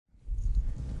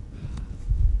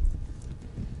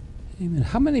Amen.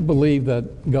 How many believe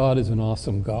that God is an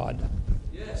awesome God?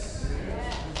 Yes.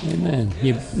 Amen.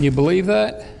 You believe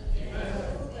that?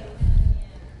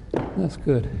 That's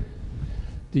good.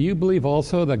 Do you believe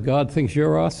also that God thinks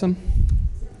you're awesome?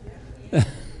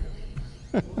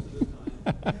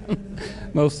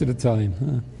 Most of the time.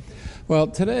 Huh? Well,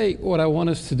 today what I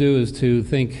want us to do is to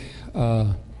think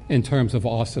in terms of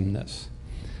awesomeness.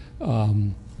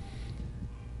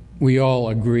 We all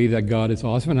agree that God is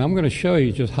awesome, and I'm going to show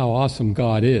you just how awesome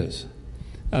God is,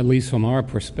 at least from our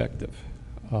perspective.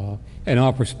 And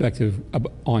our perspective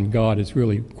on God is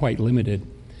really quite limited.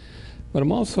 But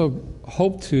I'm also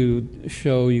hope to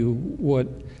show you what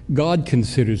God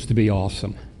considers to be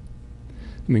awesome.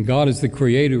 I mean, God is the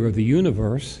creator of the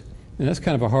universe, and that's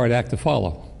kind of a hard act to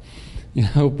follow.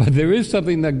 But there is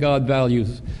something that God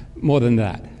values more than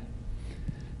that.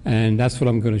 And that's what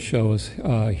I'm going to show us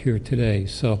here today.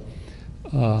 So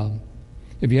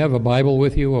if you have a Bible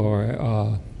with you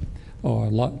or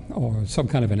some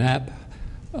kind of an app,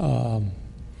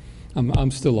 I'm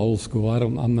still old school.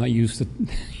 I'm not used to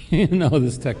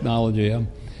this technology.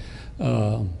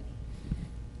 Let's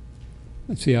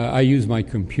see. I use my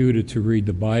computer to read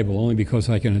the Bible only because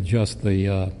I can adjust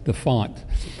the font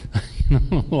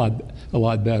a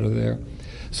lot better there.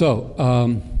 So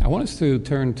I want us to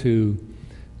turn to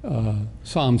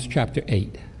Psalms chapter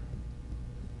 8.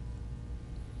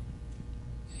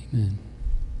 Amen.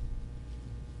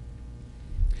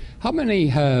 How many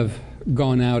have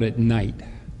gone out at night,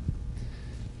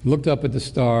 looked up at the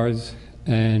stars,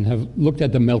 and have looked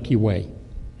at the Milky Way?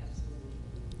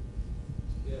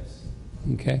 Yes.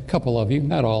 Okay, a couple of you,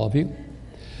 not all of you.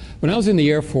 When I was in the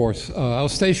Air Force, I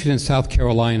was stationed in South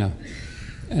Carolina,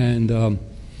 and it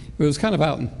was kind of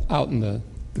out in the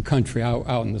country,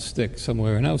 out in the sticks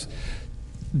somewhere. And I was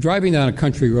driving down a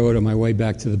country road on my way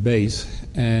back to the base,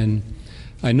 and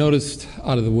I noticed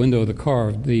out of the window of the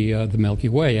car the Milky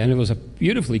Way, and it was a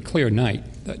beautifully clear night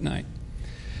that night.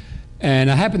 And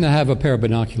I happened to have a pair of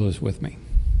binoculars with me.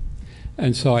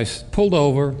 And so I pulled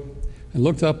over and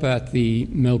looked up at the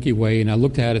Milky Way, and I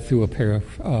looked at it through a pair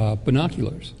of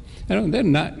binoculars. And they're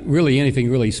not really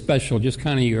anything really special, just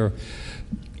kind of your,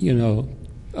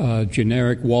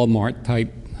 generic Walmart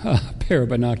type pair of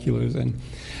binoculars.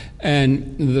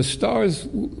 And the stars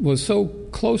were so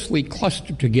closely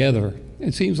clustered together,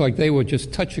 it seems like they were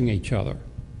just touching each other.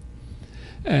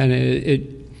 And it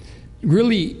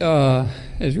really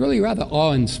is really rather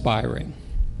awe-inspiring.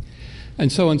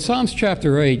 And so in Psalms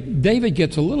chapter 8, David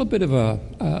gets a little bit of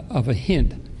a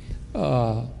hint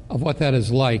of what that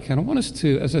is like. And I want us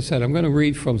to, as I said, I'm going to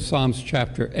read from Psalms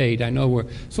chapter 8. I know we're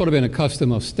sort of in a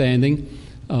custom of standing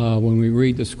when we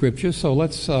read the scriptures, so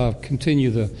let's continue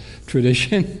the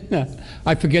tradition.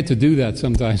 I forget to do that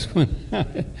sometimes.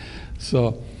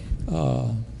 So,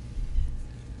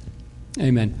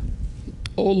 amen.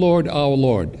 O Lord, our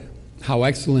Lord, how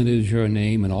excellent is your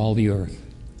name in all the earth,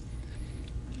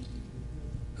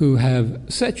 who have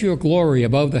set your glory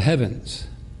above the heavens.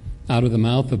 Out of the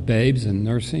mouth of babes and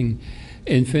nursing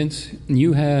infants,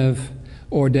 you have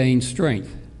ordained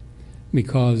strength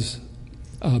because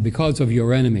of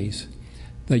your enemies,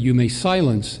 that you may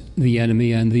silence the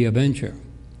enemy and the avenger.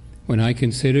 When I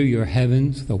consider your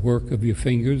heavens, the work of your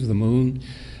fingers, the moon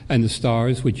and the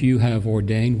stars which you have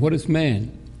ordained, what is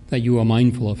man that you are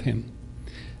mindful of him,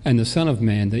 and the Son of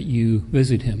Man that you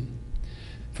visit him?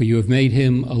 For you have made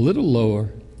him a little lower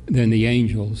than the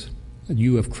angels, and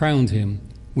you have crowned him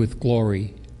with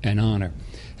glory and honor.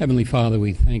 Heavenly Father,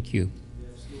 we thank you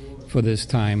for this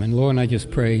time. And Lord, I just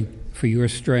pray for your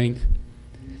strength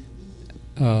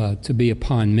to be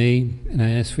upon me, and I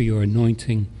ask for your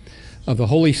anointing of the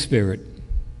Holy Spirit,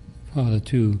 Father,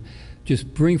 to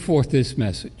just bring forth this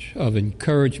message of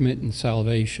encouragement and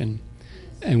salvation.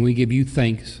 And we give you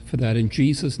thanks for that in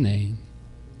Jesus' name.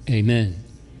 Amen.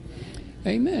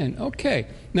 Amen. Okay.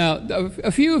 Now,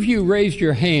 a few of you raised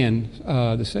your hand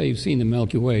to say you've seen the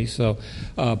Milky Way,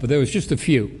 but there was just a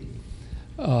few.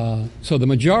 So the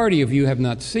majority of you have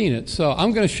not seen it, so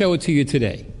I'm going to show it to you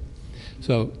today.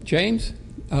 So, James,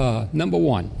 number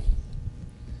 1.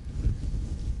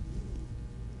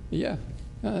 Yeah,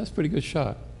 that's a pretty good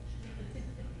shot.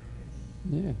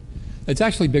 Yeah. It's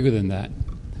actually bigger than that.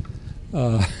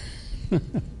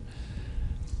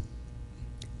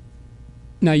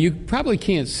 Now, you probably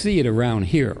can't see it around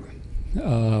here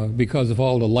because of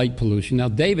all the light pollution. Now,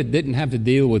 David didn't have to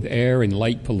deal with air and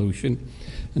light pollution,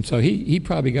 and so he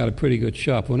probably got a pretty good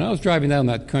shot. When I was driving down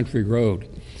that country road,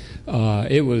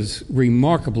 it was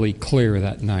remarkably clear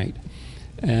that night.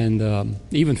 And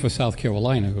even for South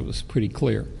Carolina, it was pretty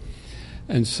clear.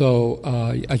 And so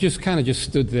I just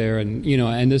stood there, and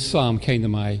and this psalm came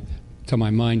to my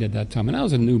mind at that time. And I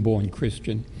was a newborn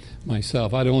Christian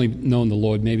myself. I'd only known the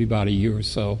Lord maybe about a year or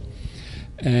so.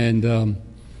 And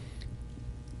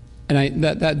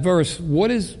that verse,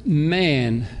 what is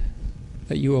man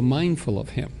that you are mindful of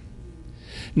him?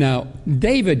 Now,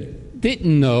 David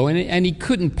didn't know, and he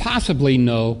couldn't possibly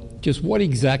know just what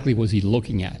exactly was he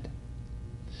looking at.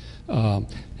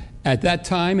 At that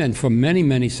time, and for many,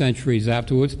 many centuries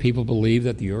afterwards, people believed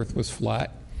that the earth was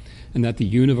flat and that the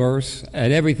universe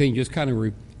and everything just kind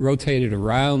of rotated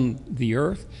around the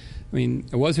earth. I mean,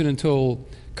 it wasn't until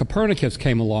Copernicus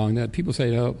came along that people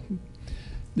say, oh,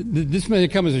 this may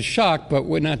come as a shock, but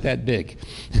we're not that big.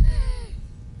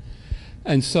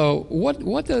 And so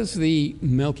what does the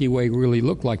Milky Way really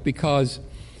look like? Because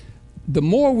the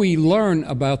more we learn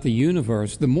about the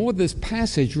universe, the more this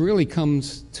passage really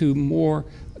comes to more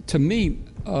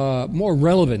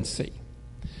relevancy,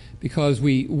 because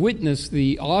we witness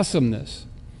the awesomeness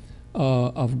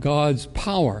of God's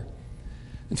power.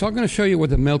 And so I'm going to show you what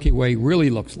the Milky Way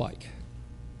really looks like.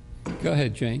 Go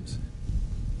ahead, James.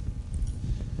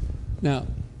 Now,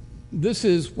 this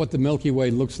is what the Milky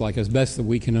Way looks like as best that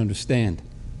we can understand.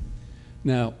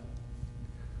 Now,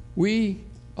 we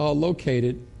are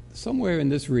located somewhere in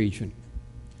this region.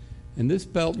 And this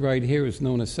belt right here is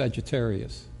known as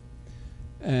Sagittarius.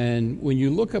 And when you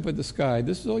look up at the sky,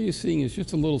 this is all you're seeing is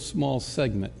just a little small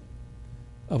segment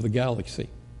of the galaxy.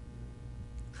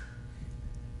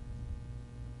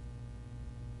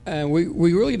 And we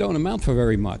really don't amount for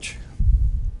very much.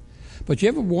 But you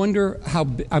ever wonder how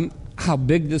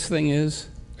big this thing is?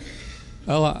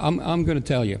 Well, I'm going to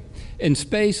tell you. In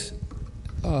space,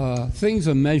 things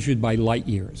are measured by light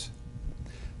years.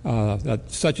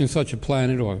 That such and such a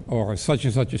planet or such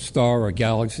and such a star or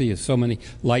galaxy is so many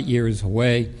light years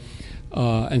away.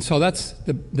 And so that's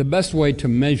the best way to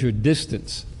measure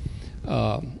distance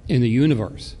in the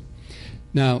universe.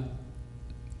 Now,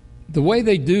 the way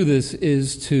they do this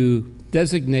is to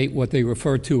designate what they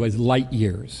refer to as light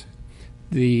years,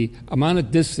 the amount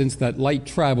of distance that light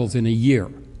travels in a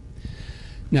year.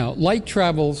 Now, light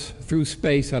travels through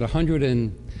space at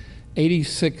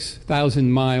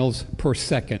 186,000 miles per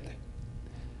second.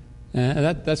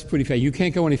 That's pretty fast. You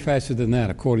can't go any faster than that,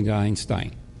 according to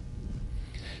Einstein.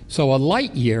 So a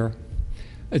light year,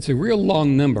 it's a real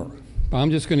long number, but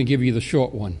I'm just going to give you the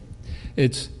short one.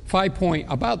 It's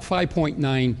about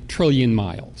 5.9 trillion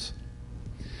miles.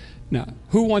 Now,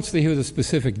 who wants to hear the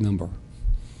specific number?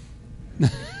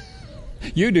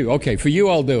 You do. Okay, for you,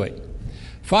 I'll do it.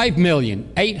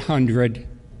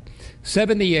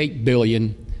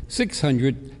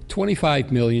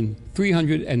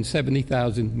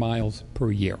 5,878,625,370,000 miles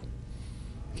per year.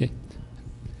 Okay.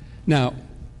 Now,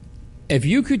 if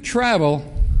you could travel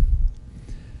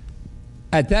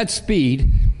at that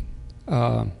speed,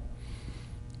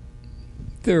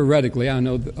 theoretically, I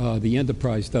know the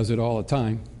Enterprise does it all the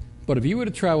time, but if you were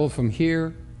to travel from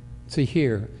here to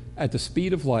here at the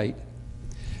speed of light,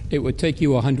 it would take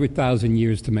you 100,000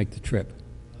 years to make the trip.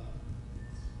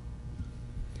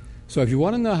 So if you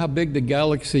want to know how big the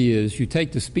galaxy is, you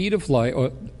take the speed of light,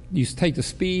 or you take the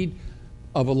speed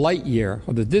of a light year,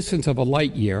 or the distance of a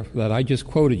light year that I just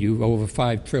quoted you, over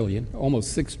 5 trillion,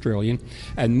 almost 6 trillion,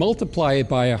 and multiply it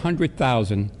by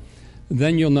 100,000,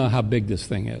 then you'll know how big this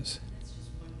thing is.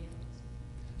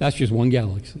 That's just one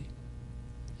galaxy.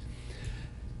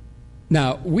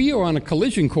 Now, we are on a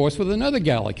collision course with another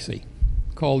galaxy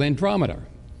called Andromeda,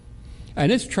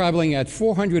 and it's traveling at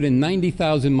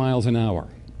 490,000 miles an hour,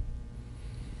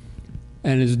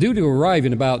 and is due to arrive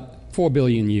in about 4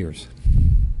 billion years.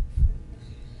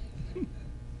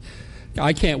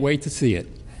 I can't wait to see it.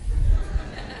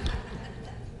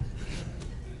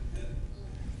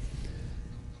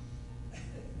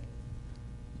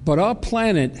 But our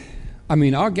planet,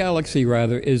 our galaxy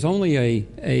rather, is only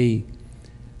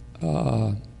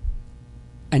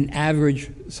an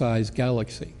average-sized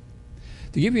galaxy.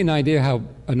 To give you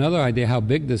another idea how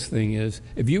big this thing is,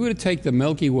 if you were to take the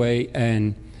Milky Way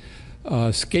and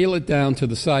scale it down to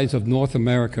the size of North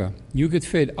America, you could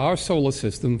fit our solar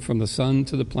system from the sun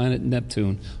to the planet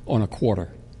Neptune on a quarter.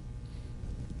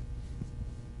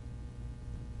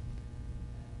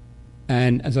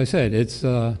 And as I said,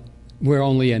 we're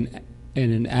only in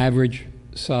an average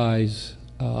size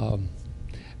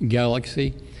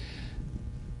galaxy.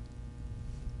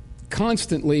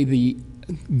 Constantly, the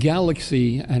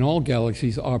galaxy and all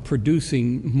galaxies are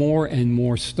producing more and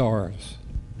more stars.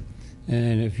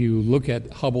 And if you look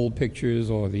at Hubble pictures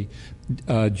or the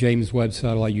James Webb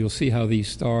satellite, you'll see how these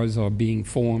stars are being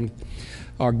formed.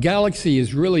 Our galaxy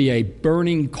is really a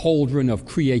burning cauldron of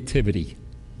creativity.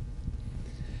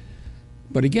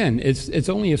 But again, it's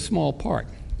only a small part.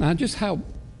 Now, just how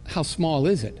how small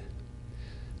is it?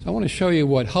 So I want to show you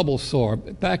what Hubble saw.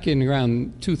 Back in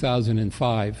around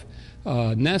 2005,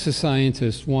 NASA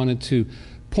scientists wanted to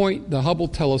point the Hubble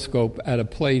telescope at a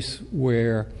place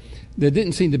where there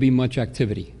didn't seem to be much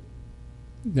activity.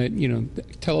 That, the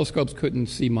telescopes couldn't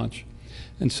see much.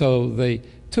 And so they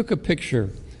took a picture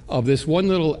of this one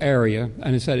little area,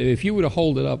 and it said if you were to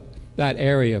hold it up, that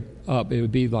area up, it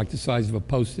would be like the size of a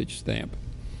postage stamp.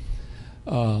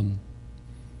 And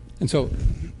so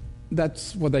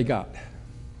that's what they got.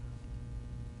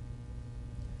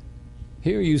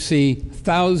 Here you see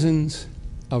thousands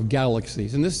of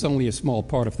galaxies, and this is only a small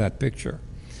part of that picture.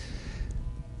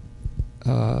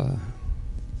 Let's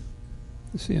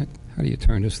see, how do you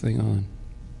turn this thing on?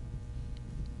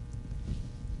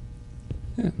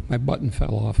 Yeah, my button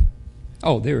fell off.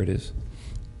 Oh, there it is.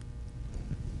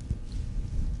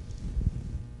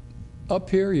 Up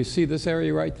here, you see this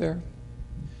area right there?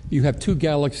 You have two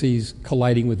galaxies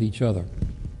colliding with each other.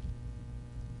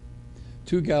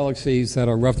 Two galaxies that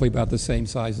are roughly about the same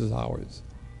size as ours.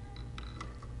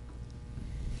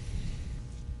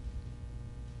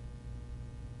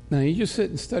 Now, you just sit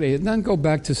and study it, and then go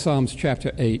back to Psalms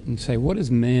chapter 8 and say, what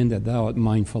is man that thou art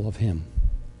mindful of him?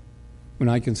 When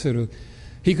I consider,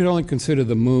 he could only consider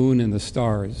the moon and the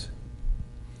stars.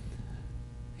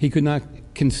 He could not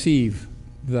conceive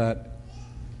that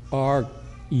our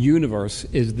universe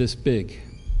is this big.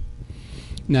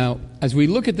 Now, as we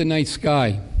look at the night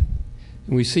sky,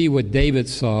 and we see what David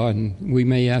saw, and we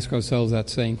may ask ourselves that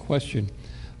same question,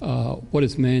 what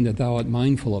is man that thou art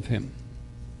mindful of him?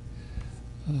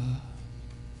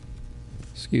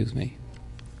 Excuse me.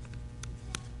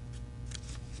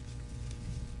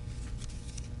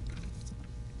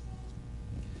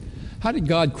 How did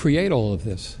God create all of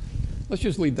this? Let's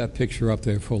just leave that picture up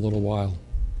there for a little while.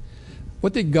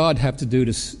 What did God have to do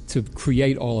to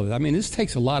create all of it? I mean, this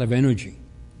takes a lot of energy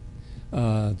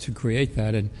to create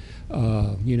that. And,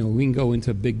 we can go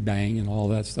into Big Bang and all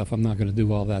that stuff. I'm not going to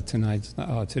do all that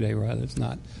today, rather. It's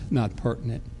not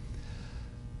pertinent.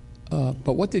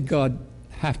 But what did God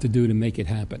have to do to make it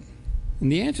happen?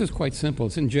 And the answer is quite simple.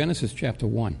 It's in Genesis chapter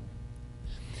 1.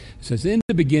 It says, in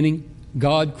the beginning,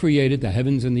 God created the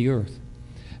heavens and the earth.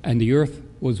 And the earth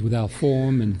was without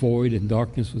form and void, and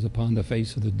darkness was upon the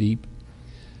face of the deep.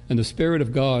 And the Spirit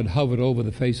of God hovered over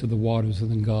the face of the waters. And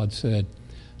then God said,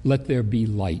 let there be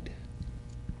light.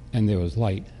 And there was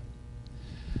light.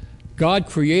 God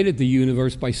created the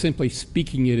universe by simply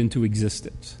speaking it into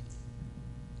existence.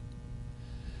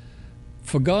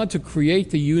 For God to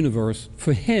create the universe,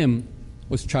 for him,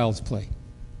 was child's play.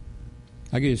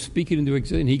 I could just speak it into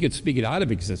existence. He could speak it out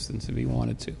of existence if he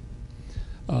wanted to.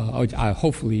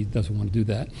 Hopefully he doesn't want to do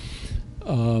that.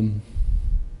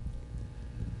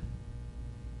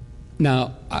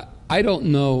 Now, I don't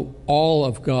know all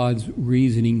of God's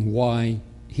reasoning why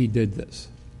he did this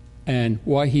and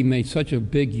why he made such a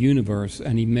big universe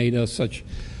and he made us such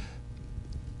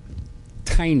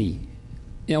tiny,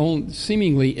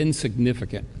 seemingly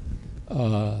insignificant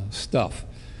stuff.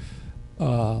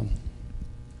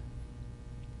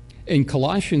 In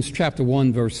Colossians chapter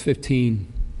 1, verse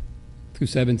 15 through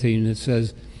 17, it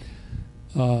says,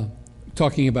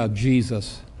 talking about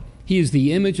Jesus, he is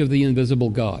the image of the invisible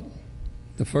God,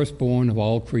 the firstborn of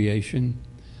all creation.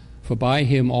 For by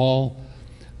him all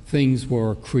things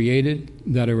were created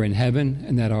that are in heaven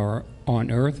and that are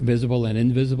on earth, visible and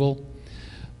invisible,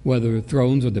 whether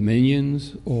thrones or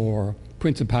dominions or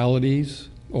principalities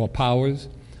or powers.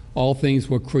 All things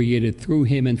were created through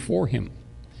him and for him.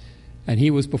 And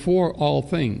he was before all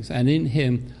things, and in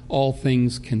him all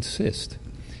things consist.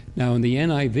 Now in the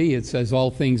NIV it says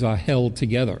all things are held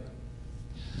together.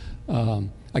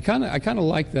 I kind of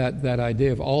like that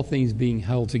idea of all things being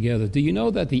held together. Do you know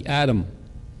that the atom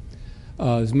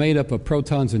is made up of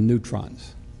protons and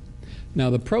neutrons?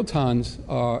 Now the protons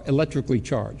are electrically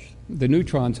charged. The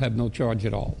neutrons have no charge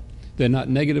at all. They're not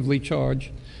negatively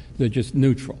charged. They're just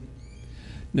neutral.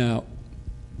 Now,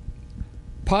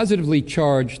 positively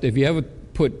charged, if you ever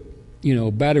put,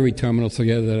 battery terminals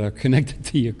together that are connected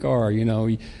to your car,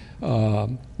 you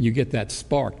get that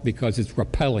spark because it's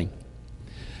repelling.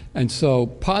 And so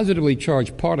positively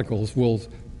charged particles will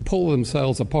pull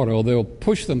themselves apart, or they'll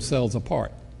push themselves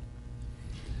apart.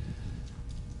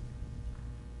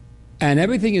 And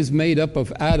everything is made up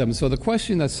of atoms. So the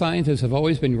question that scientists have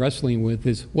always been wrestling with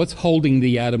is, what's holding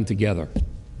the atom together?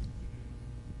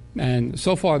 And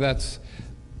so far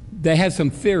they had some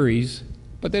theories,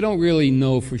 but they don't really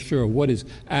know for sure what is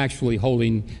actually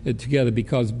holding it together,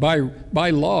 because by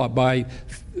law, by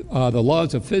the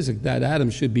laws of physics,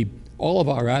 all of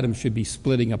our atoms should be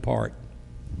splitting apart.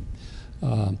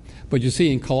 But you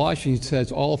see, in Colossians it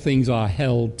says all things are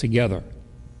held together.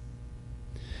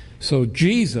 So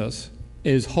Jesus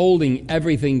is holding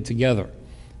everything together.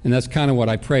 And that's kind of what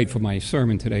I prayed for my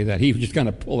sermon today, that he was just going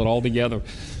to pull it all together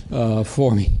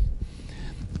for me.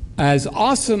 As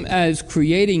awesome as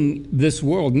creating this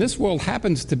world, and this world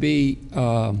happens to be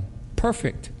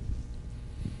perfect.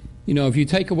 You know, if you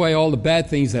take away all the bad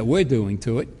things that we're doing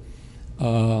to it,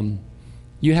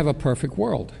 you have a perfect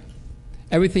world.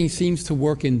 Everything seems to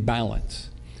work in balance.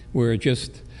 We're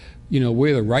just,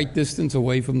 we're the right distance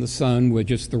away from the sun. We're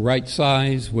just the right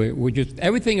size. We're just,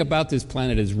 everything about this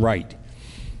planet is right.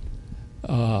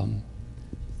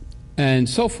 And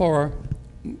so far,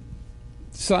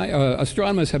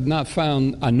 astronomers have not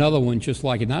found another one just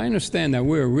like it. Now, I understand that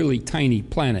we're a really tiny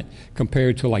planet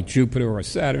compared to like Jupiter or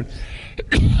Saturn.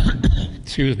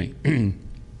 Excuse me.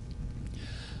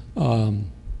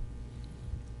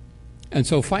 And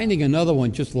so finding another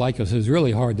one just like us is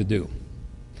really hard to do.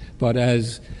 But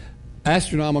as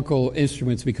astronomical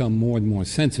instruments become more and more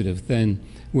sensitive, then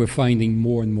we're finding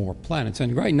more and more planets.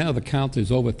 And right now the count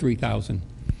is over 3,000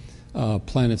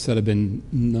 planets that have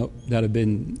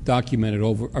been documented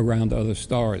around other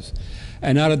stars.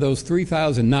 And out of those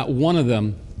 3,000, not one of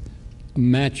them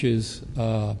matches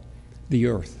the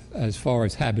Earth as far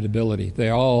as habitability.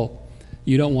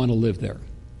 You don't want to live there.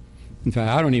 In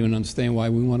fact, I don't even understand why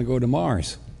we want to go to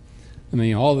Mars. I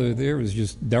mean, all there is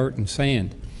just dirt and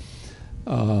sand.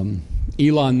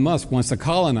 Elon Musk wants to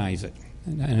colonize it.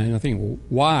 And I think, well,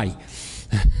 why?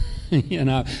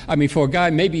 I mean, for a guy,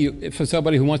 maybe for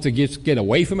somebody who wants to just get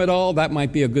away from it all, that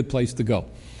might be a good place to go.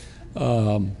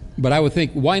 But I would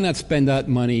think, why not spend that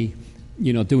money,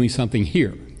 doing something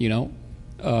here,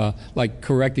 like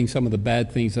correcting some of the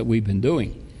bad things that we've been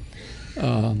doing.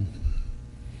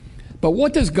 But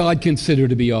what does God consider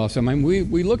to be awesome? I mean,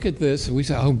 we look at this and we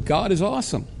say, oh, God is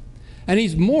awesome. And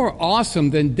he's more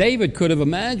awesome than David could have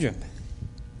imagined.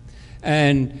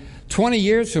 And 20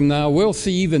 years from now, we'll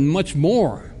see even much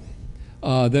more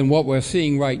than what we're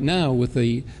seeing right now with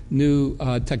the new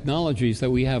technologies that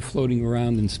we have floating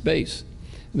around in space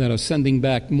that are sending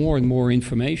back more and more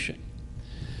information.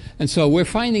 And so we're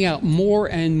finding out more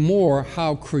and more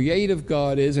how creative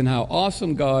God is and how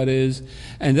awesome God is.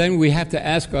 And then we have to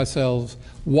ask ourselves,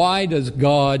 why does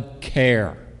God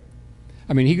care?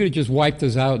 I mean, he could have just wiped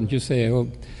us out and just say,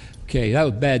 oh, okay, that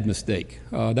was a bad mistake.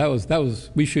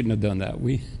 We shouldn't have done that.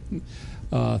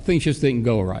 Things just didn't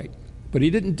go right. But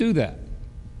he didn't do that.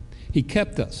 He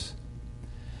kept us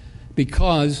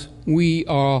because we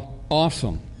are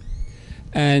awesome.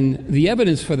 And the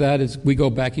evidence for that is we go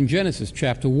back in Genesis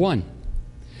chapter 1.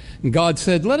 And God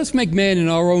said, let us make man in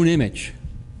our own image.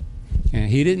 And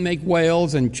he didn't make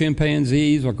whales and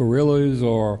chimpanzees or gorillas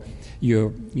or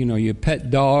your pet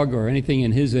dog or anything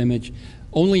in his image.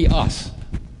 Only us.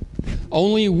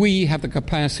 Only we have the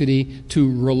capacity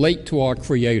to relate to our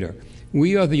Creator.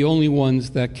 We are the only ones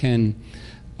that can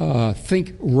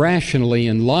think rationally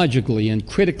and logically and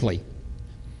critically.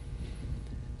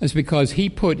 That's because he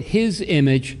put his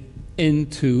image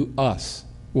into us.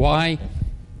 Why?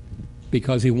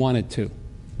 Because he wanted to.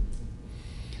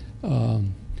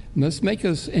 Let's make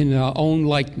us in our own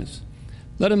likeness.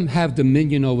 Let him have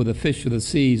dominion over the fish of the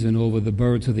seas and over the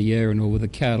birds of the air and over the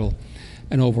cattle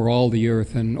and over all the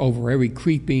earth and over every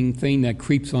creeping thing that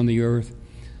creeps on the earth.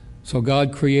 So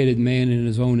God created man in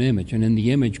his own image. And in the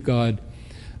image, God,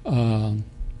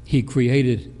 he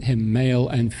created him male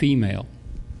and female.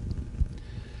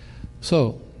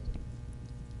 So,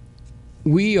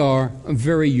 we are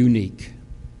very unique.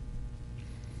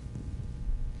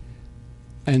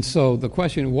 And so the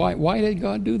question, why did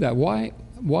God do that? Why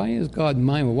is God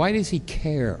mindful? Why does he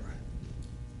care?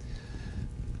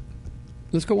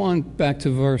 Let's go on back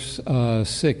to verse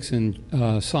 6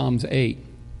 in Psalms 8.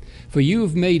 For you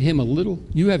have made him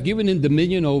you have given him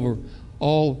dominion over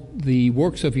all the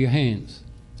works of your hands.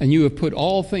 And you have put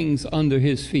all things under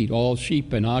his feet, all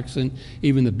sheep and oxen,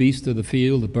 even the beasts of the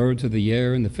field, the birds of the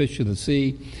air, and the fish of the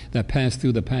sea that pass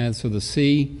through the paths of the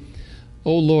sea.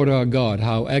 O Lord our God,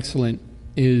 how excellent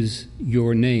is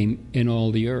your name in all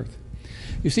the earth.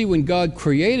 You see, when God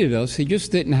created us, he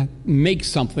just didn't make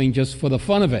something just for the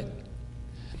fun of it.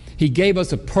 He gave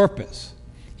us a purpose.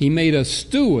 He made us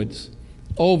stewards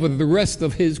over the rest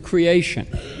of his creation.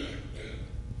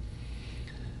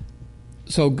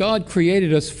 So God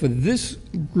created us for this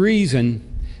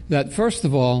reason, that first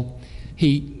of all,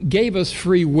 he gave us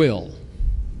free will.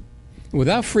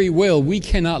 Without free will, we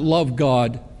cannot love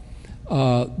God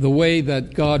the way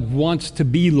that God wants to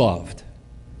be loved.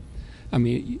 I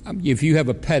mean, if you have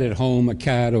a pet at home, a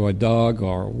cat or a dog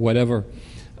or whatever,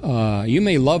 you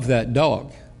may love that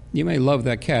dog, You may love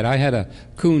that cat. I had a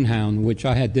coonhound, which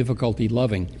I had difficulty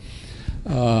loving.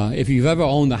 If you've ever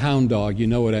owned a hound dog, you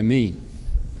know what I mean.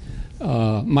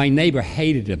 My neighbor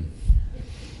hated him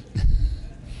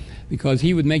because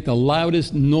he would make the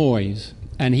loudest noise,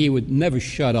 and he would never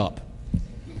shut up.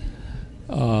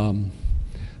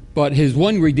 But his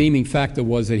one redeeming factor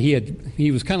was that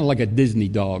he was kind of like a Disney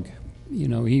dog. You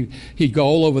know, he'd go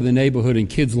all over the neighborhood, and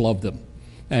kids loved him.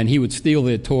 And he would steal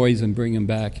their toys and bring them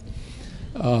back.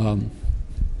 So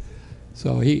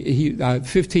he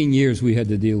 15 years we had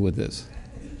to deal with this.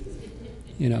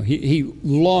 You know, he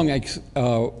long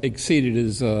exceeded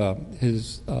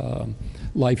his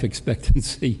life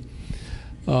expectancy.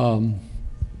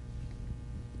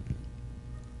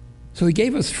 So he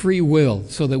gave us free will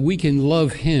so that we can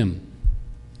love him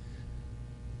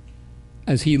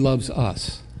as he loves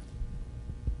us.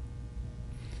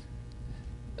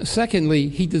 Secondly,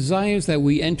 he desires that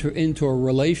we enter into a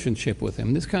relationship with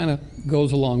him. This kind of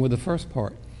goes along with the first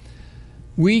part.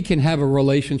 We can have a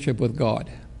relationship with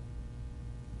God.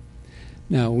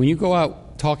 Now, when you go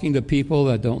out talking to people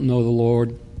that don't know the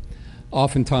Lord,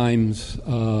 oftentimes,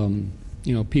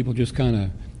 people just kind of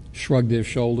shrug their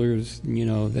shoulders. You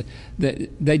know, that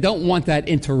they don't want that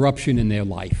interruption in their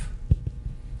life.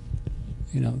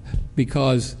 You know,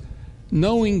 because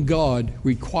knowing God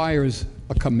requires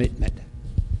a commitment.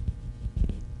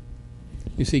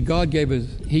 You see, God gave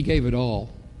it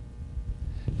all.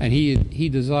 And he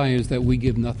desires that we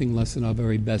give nothing less than our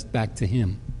very best back to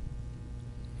him.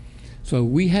 So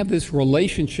we have this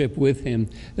relationship with him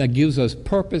that gives us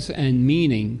purpose and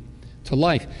meaning to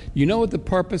life. You know what the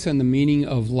purpose and the meaning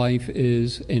of life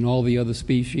is in all the other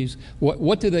species?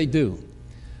 What do?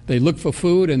 They look for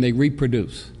food and they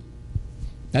reproduce.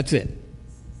 That's it.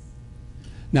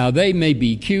 Now, they may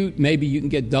be cute. Maybe you can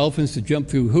get dolphins to jump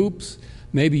through hoops.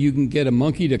 Maybe you can get a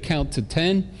monkey to count to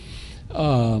 10.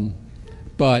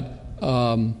 But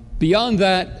beyond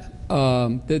that,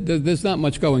 there's not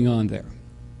much going on there.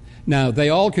 Now, they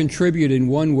all contribute in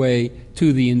one way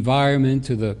to the environment,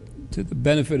 to the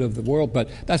benefit of the world, but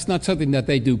that's not something that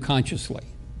they do consciously.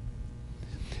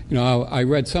 You know, I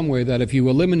read somewhere that if you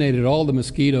eliminated all the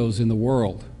mosquitoes in the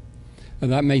world,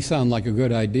 and that may sound like a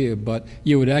good idea, but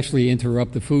you would actually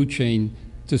interrupt the food chain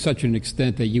to such an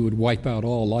extent that you would wipe out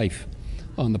all life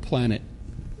on the planet.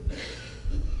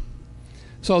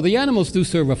 So the animals do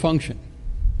serve a function.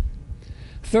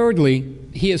 Thirdly,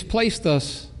 he has placed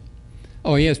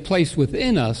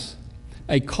within us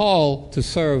a call to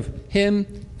serve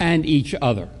him and each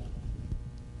other.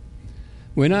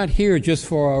 We're not here just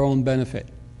for our own benefit.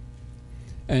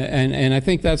 And I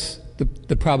think that's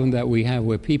the problem that we have,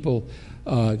 where people,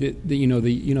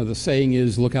 the saying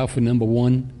is, look out for number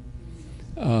one.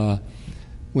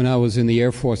 When I was in the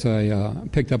Air Force, I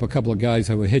picked up a couple of guys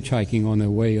that were hitchhiking on their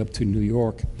way up to New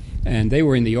York, and they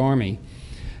were in the Army.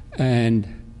 And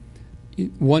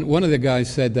one of the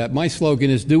guys said that my slogan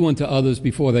is, do unto others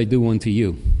before they do unto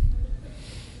you.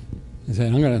 I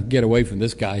said, I'm going to get away from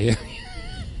this guy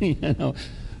here.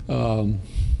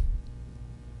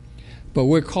 But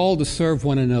we're called to serve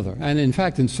one another. And in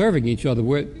fact, in serving each other,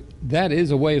 that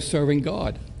is a way of serving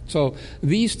God. So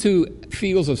these two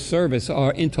fields of service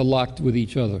are interlocked with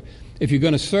each other. If you're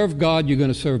going to serve God, you're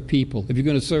going to serve people. If you're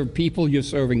going to serve people, you're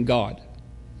serving God.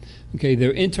 Okay,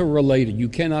 they're interrelated. You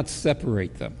cannot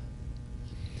separate them.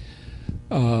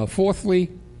 Fourthly,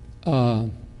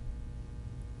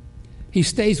 he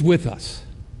stays with us,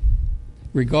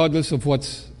 regardless of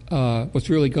what's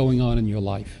really going on in your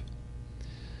life.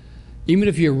 Even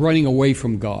if you're running away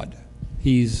from God,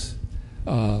 it's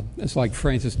like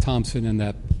Francis Thompson in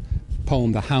that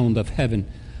poem, "The Hound of Heaven."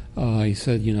 He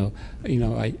said,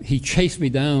 he chased me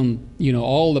down,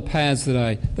 all the paths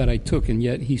that I took, and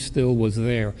yet he still was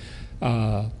there,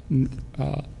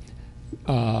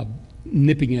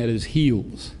 nipping at his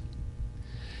heels.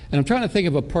 And I'm trying to think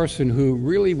of a person who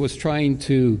really was trying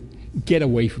to get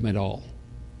away from it all.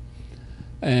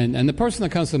 And the person that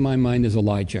comes to my mind is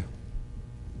Elijah.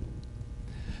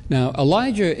 Now,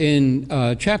 Elijah in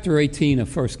chapter 18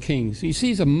 of 1 Kings, he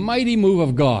sees a mighty move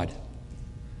of God.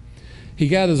 He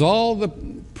gathers all the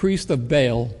priests of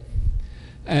Baal,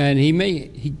 and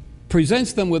he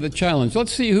presents them with a challenge.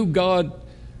 Let's see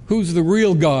who's the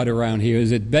real God around here.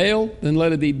 Is it Baal? Then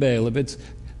let it be Baal.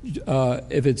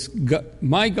 If it's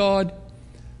my God,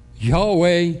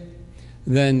 Yahweh,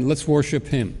 then let's worship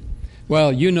him.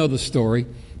 Well, you know the story.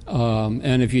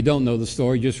 And if you don't know the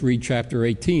story, just read chapter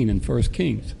 18 in 1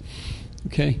 Kings.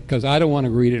 Okay? Because I don't want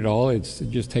to read it all. It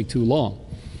just take too long.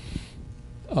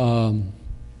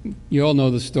 You all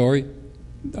know the story.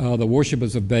 The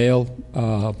worshippers of Baal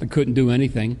couldn't do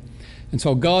anything. And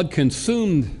so God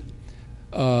consumed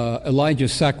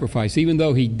Elijah's sacrifice, even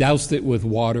though he doused it with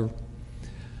water.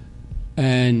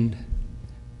 And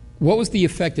what was the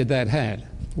effect that had?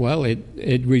 Well,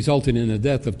 it resulted in the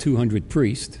death of 200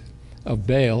 priests of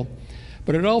Baal,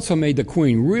 but it also made the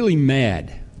queen really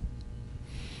mad,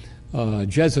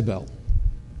 Jezebel,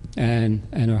 and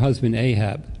her husband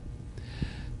Ahab.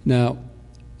 Now,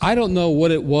 I don't know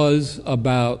what it was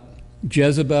about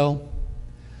Jezebel.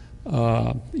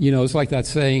 It's like that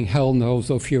saying, hell knows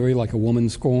no fury like a woman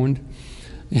scorned.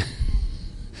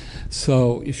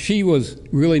 So she was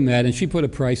really mad, and she put a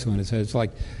price on it. So it's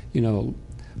like,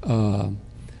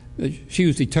 she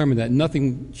was determined that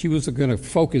she was going to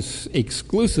focus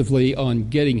exclusively on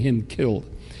getting him killed.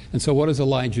 And so what does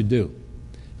Elijah do?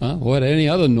 What any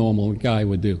other normal guy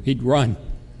would do. He'd run.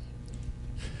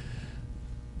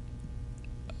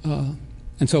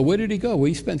 And so where did he go? Well,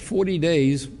 he spent 40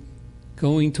 days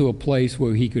going to a place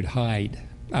where he could hide,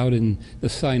 out in the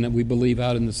Sinai, we believe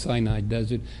out in the Sinai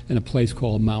desert, in a place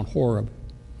called Mount Horeb.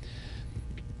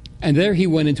 And there he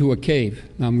went into a cave.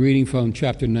 Now I'm reading from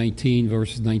chapter 19,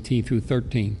 verses 19 through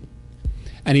 13.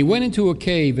 And he went into a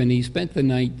cave, and he spent the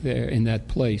night there in that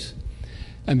place.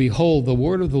 And behold, the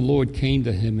word of the Lord came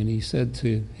to him, and he said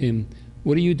to him,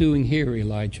 "What are you doing here,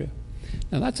 Elijah?"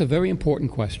 Now that's a very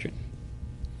important question.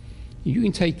 You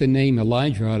can take the name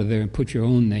Elijah out of there and put your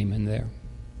own name in there.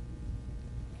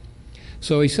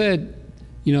 So he said,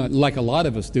 like a lot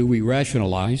of us do, we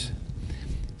rationalize.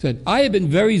 He said, "I have been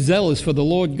very zealous for the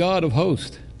Lord God of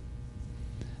hosts."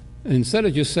 And instead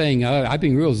of just saying, "I've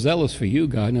been real zealous for you,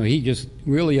 God," no, he just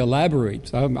really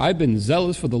elaborates. "I've been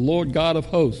zealous for the Lord God of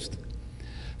hosts.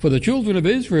 For the children of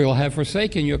Israel have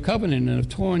forsaken your covenant and have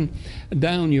torn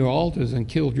down your altars and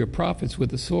killed your prophets with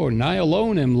the sword, and I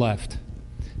alone am left."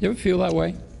 You ever feel that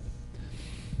way?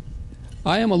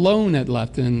 I am alone at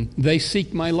left, and they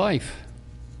seek my life.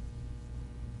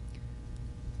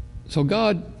 So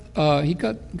God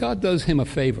does him a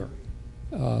favor.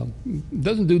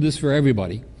 Doesn't do this for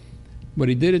everybody, but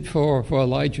he did it for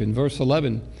Elijah. In verse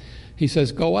 11, he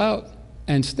says, "Go out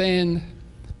and stand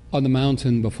on the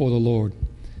mountain before the Lord.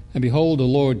 And behold, the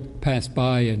Lord passed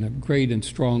by, and a great and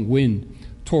strong wind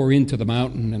tore into the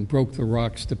mountain and broke the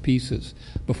rocks to pieces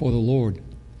before the Lord.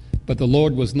 But the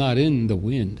Lord was not in the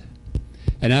wind.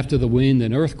 And after the wind,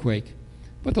 an earthquake.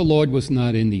 But the Lord was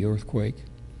not in the earthquake.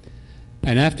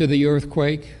 And after the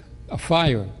earthquake, a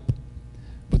fire.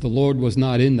 But the Lord was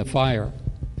not in the fire.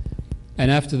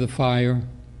 And after the fire,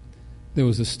 there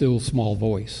was a still small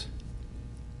voice."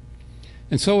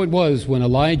 And so it was when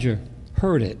Elijah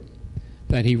heard it,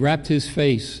 that he wrapped his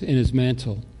face in his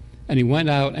mantle, and he went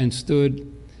out and stood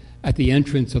at the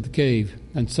entrance of the cave.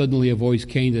 And suddenly a voice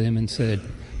came to him and said,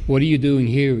 "What are you doing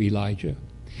here, Elijah?"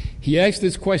 He asked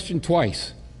this question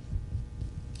twice.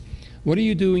 What are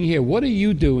you doing here? What are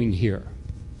you doing here?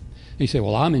 And he said,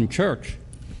 "Well, I'm in church,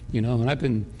 and I've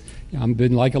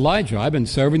been like Elijah. I've been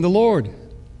serving the Lord."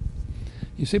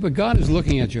 You see, but God is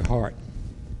looking at your heart.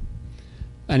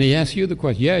 And he asks you the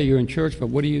question, yeah, you're in church, but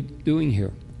what are you doing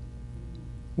here?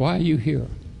 Why are you here?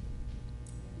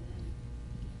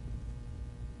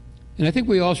 And I think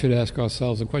we all should ask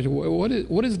ourselves the question,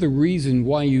 what is the reason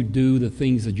why you do the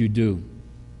things that you do?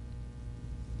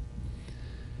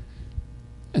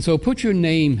 And so put your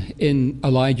name in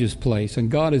Elijah's place, and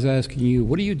God is asking you,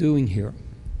 what are you doing here?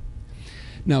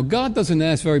 Now, God doesn't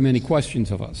ask very many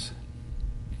questions of us.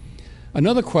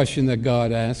 Another question that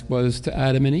God asked was to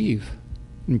Adam and Eve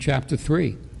in chapter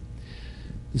 3.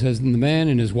 It says, "And the man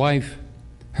and his wife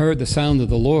heard the sound of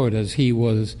the Lord as he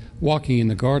was walking in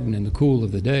the garden in the cool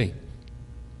of the day.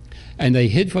 And they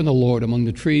hid from the Lord among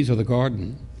the trees of the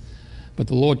garden. But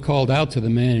the Lord called out to the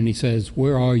man, and he says,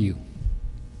 'Where are you?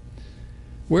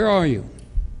 Where are you?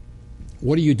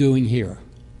 What are you doing here?'"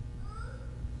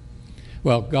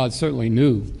 Well, God certainly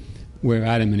knew where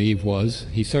Adam and Eve was.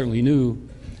 He certainly knew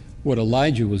what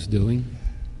Elijah was doing.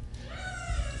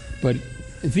 But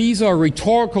these are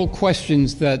rhetorical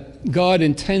questions that God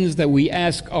intends that we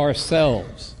ask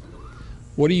ourselves.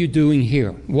 What are you doing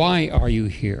here? Why are you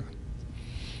here?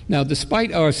 Now,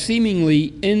 despite our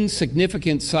seemingly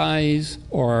insignificant size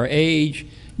or our age,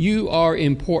 you are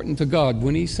important to God.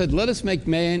 When he said, "Let us make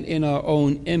man in our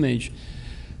own image,"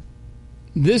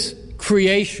 this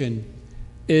creation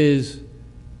is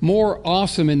more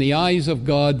awesome in the eyes of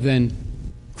God than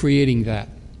creating that.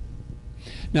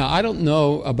 Now, I don't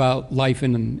know about life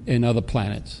in other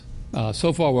planets.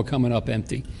 So far, we're coming up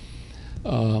empty.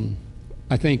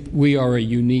 I think we are a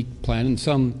unique planet.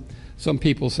 Some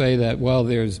people say that, well,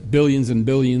 there's billions and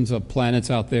billions of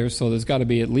planets out there, so there's got to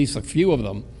be at least a few of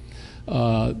them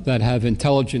that have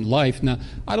intelligent life. Now,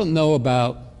 I don't know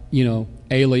about,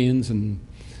 aliens and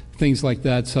things like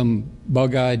that, some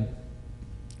bug-eyed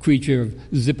creature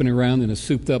zipping around in a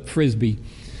souped-up Frisbee.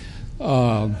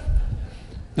 Now,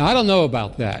 I don't know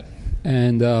about that.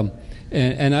 And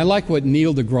I like what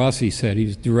Neil deGrasse said.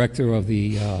 He's director of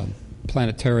the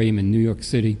planetarium in New York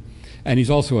City. And he's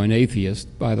also an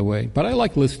atheist, by the way. But I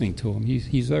like listening to him.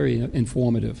 He's very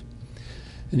informative.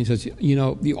 And he says,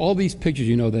 all these pictures,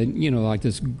 like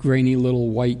this grainy little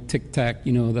white Tic Tac,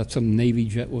 that some Navy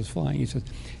jet was flying. He says,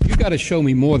 you got to show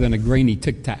me more than a grainy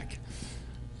Tic Tac.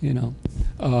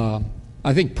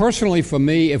 I think personally for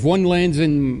me, if one lands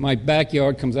in my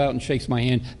backyard, comes out and shakes my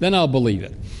hand, then I'll believe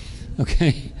it.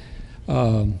 Okay?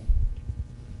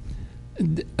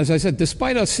 As I said,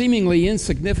 despite our seemingly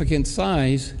insignificant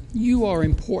size, you are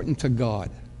important to God.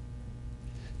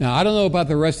 Now, I don't know about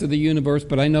the rest of the universe,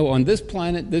 but I know on this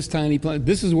planet, this tiny planet,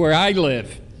 this is where I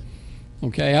live.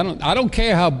 Okay? I don't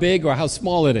care how big or how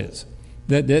small it is.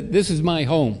 That this is my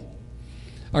home.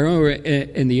 I remember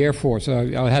in the Air Force,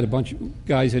 I had a bunch of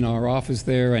guys in our office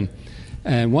there,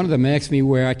 and one of them asked me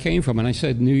where I came from, and I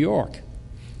said New York,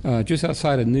 just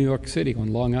outside of New York City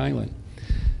on Long Island.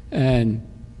 And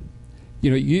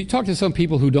you talk to some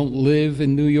people who don't live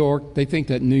in New York, they think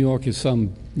that New York is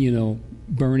some,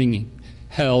 burning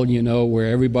hell, where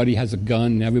everybody has a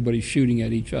gun and everybody's shooting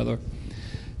at each other.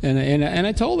 And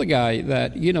I told the guy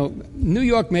that, New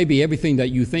York may be everything that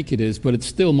you think it is, but it's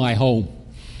still my home.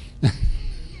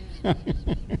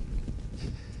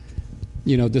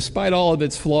 Despite all of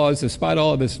its flaws, despite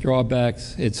all of its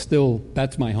drawbacks,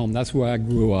 that's my home. That's where I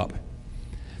grew up.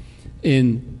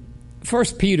 In 1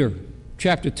 Peter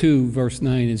chapter 2, verse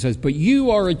 9, it says, "But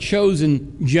you are a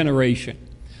chosen generation,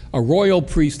 a royal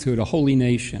priesthood, a holy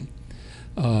nation,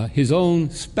 his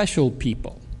own special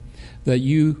people, that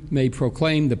you may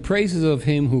proclaim the praises of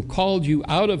him who called you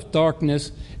out of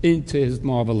darkness into his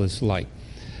marvelous light."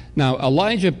 Now,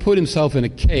 Elijah put himself in a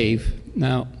cave.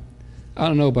 Now, I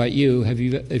don't know about you. If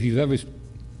you've ever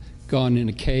gone in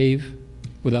a cave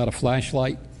without a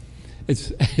flashlight,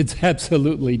 it's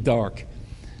absolutely dark.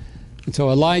 And so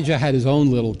Elijah had his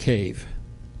own little cave.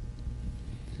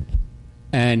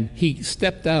 And he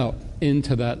stepped out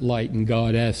into that light, and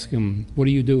God asked him, "What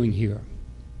are you doing here?"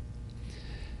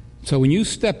 So when you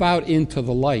step out into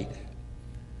the light,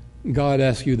 God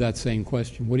asks you that same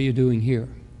question. What are you doing here?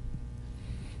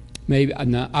 Maybe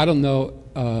I don't know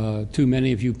too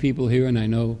many of you people here, and I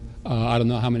don't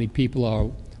know how many people are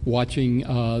watching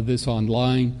this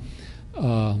online,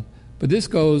 but this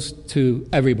goes to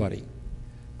everybody,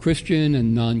 Christian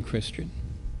and non-Christian.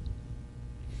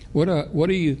 What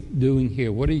are you doing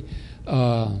here? Why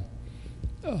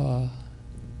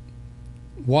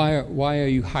are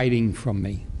you hiding from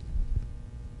me?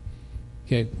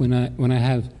 Okay, when I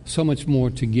have so much more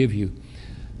to give you.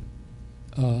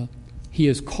 He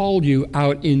has called you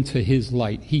out into his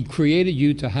light. He created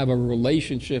you to have a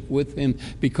relationship with him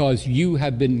because you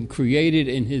have been created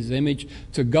in his image.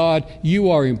 To God, you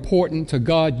are important. To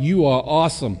God, you are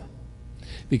awesome.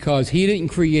 Because he didn't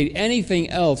create anything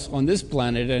else on this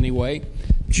planet anyway,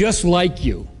 just like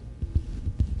you.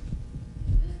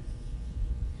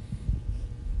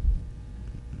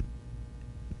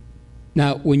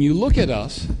 Now, when you look at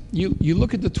us, you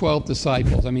look at the 12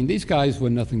 disciples. I mean, these guys were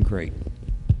nothing great.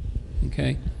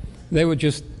 Okay, they were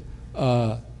just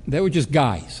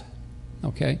guys.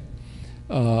 Okay,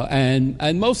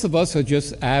 and most of us are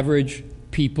just average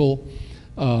people,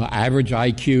 average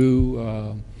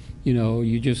IQ.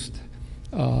 You just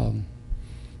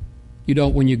you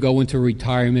don't, when you go into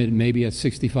retirement, maybe at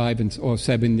 65 or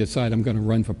 70, decide I'm going to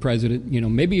run for president.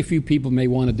 Maybe a few people may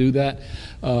want to do that,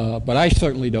 but I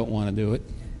certainly don't want to do it.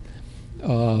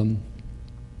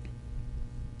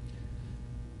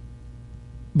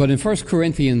 But in 1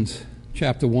 Corinthians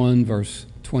chapter 1, verse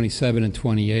 27 and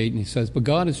 28, and he says, "But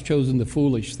God has chosen the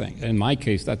foolish things." In my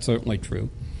case, that's certainly true.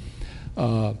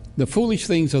 "The foolish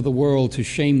things of the world to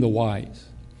shame the wise.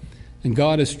 And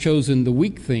God has chosen the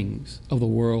weak things of the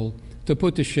world to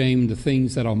put to shame the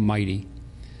things that are mighty.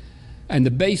 And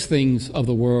the base things of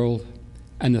the world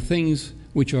and the things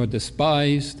which are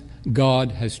despised,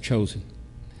 God has chosen.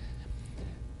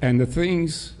 And the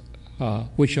things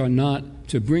which are not,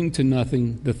 to bring to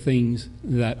nothing the things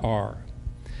that are."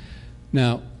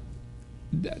 Now,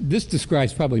 this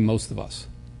describes probably most of us.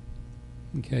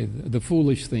 Okay, the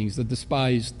foolish things, the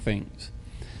despised things.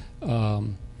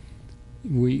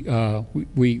 We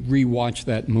rewatched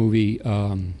that movie,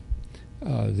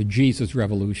 The Jesus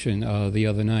Revolution, the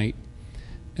other night,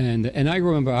 and I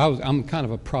remember I'm kind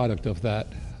of a product of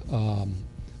that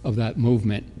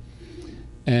movement,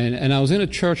 and I was in a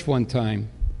church one time,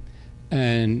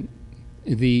 and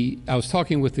I was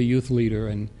talking with the youth leader,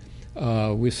 and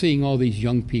we're seeing all these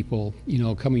young people,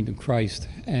 coming to Christ.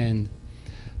 And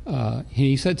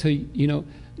he said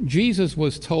Jesus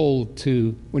was told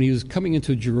to, when he was coming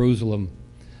into Jerusalem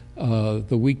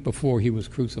the week before he was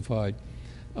crucified,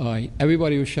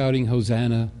 everybody was shouting,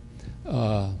 Hosanna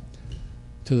to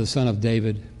the Son of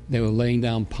David. They were laying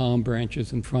down palm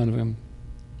branches in front of him.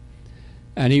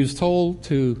 And he was told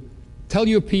to tell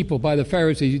your people, by the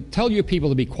Pharisees, tell your people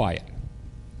to be quiet,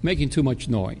 making too much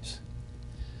noise.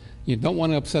 You don't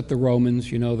want to upset the Romans.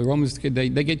 The Romans, they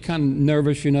get kind of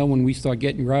nervous, when we start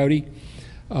getting rowdy.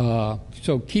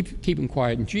 So keep them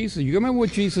quiet. And Jesus, you remember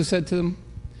what Jesus said to them?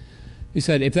 He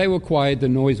said, if they were quiet, the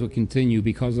noise would continue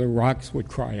because the rocks would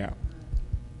cry out.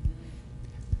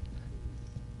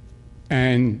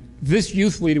 And this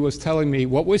youth leader was telling me,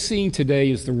 what we're seeing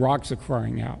today is the rocks are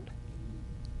crying out.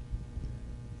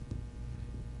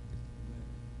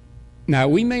 Now,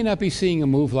 we may not be seeing a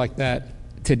move like that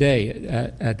today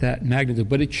at that magnitude,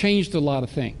 but it changed a lot of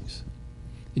things.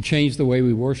 It changed the way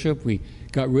we worship. We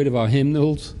got rid of our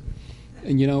hymnals.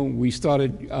 And, we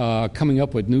started coming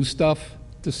up with new stuff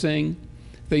to sing.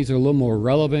 Things are a little more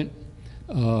relevant.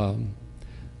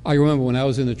 I remember when I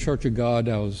was in the Church of God,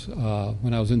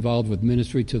 when I was involved with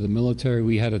ministry to the military,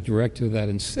 we had a director that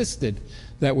insisted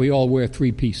that we all wear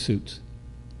three-piece suits.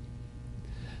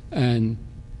 And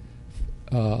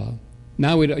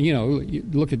now we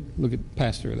don't, look at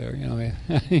Pastor there,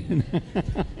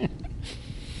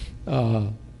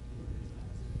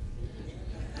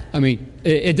 I mean,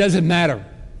 it doesn't matter.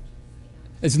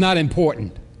 It's not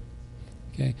important.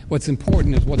 Okay? What's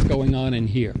important is what's going on in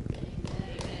here.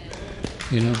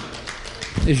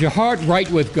 Is your heart right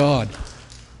with God?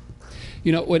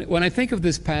 When I think of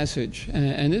this passage,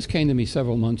 and this came to me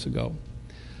several months ago,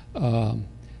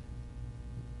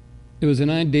 it was an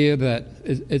idea that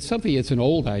it's an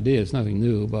old idea, it's nothing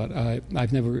new, but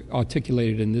I've never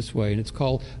articulated it in this way, and it's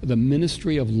called the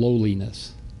ministry of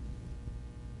lowliness.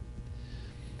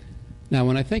 Now,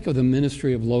 when I think of the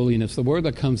ministry of lowliness, the word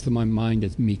that comes to my mind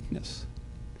is meekness.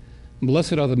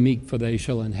 Blessed are the meek, for they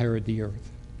shall inherit the earth.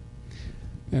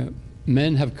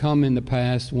 Men have come in the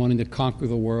past wanting to conquer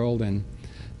the world, and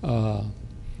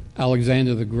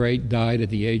Alexander the Great died at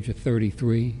the age of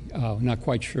 33. Not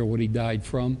quite sure what he died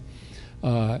from.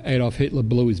 Adolf Hitler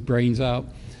blew his brains out.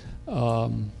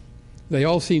 They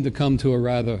all seem to come to a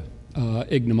rather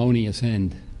ignominious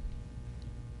end.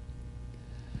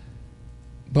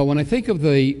 But when I think of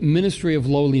the ministry of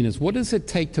lowliness, what does it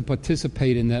take to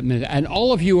participate in that ministry? And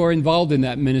all of you are involved in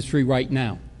that ministry right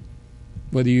now,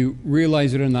 whether you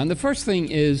realize it or not. And the first thing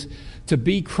is to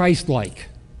be Christ-like.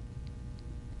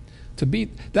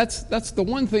 That's the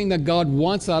one thing that God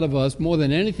wants out of us more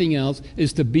than anything else,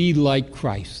 is to be like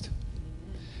Christ.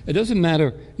 It doesn't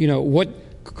matter,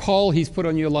 what call He's put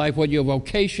on your life, what your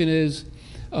vocation is,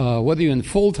 whether you're in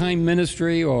full-time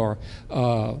ministry or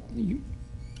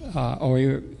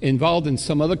you're involved in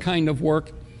some other kind of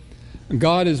work.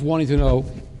 God is wanting to know,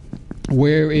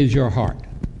 where is your heart?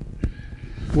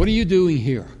 What are you doing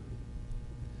here?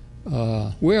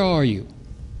 Where are you?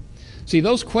 See,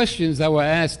 those questions that were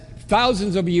asked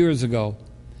thousands of years ago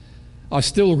are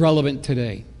still relevant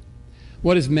today.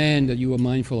 What is man that you are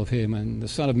mindful of him, and the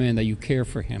Son of Man that you care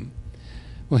for him?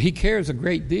 Well, He cares a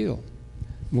great deal.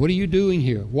 What are you doing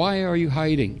here? Why are you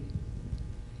hiding?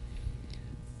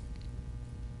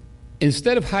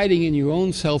 Instead of hiding in your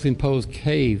own self-imposed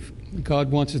cave,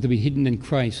 God wants us to be hidden in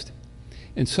Christ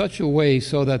in such a way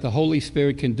so that the Holy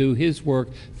Spirit can do His work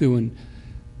through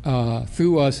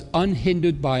us,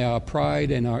 unhindered by our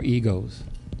pride and our egos.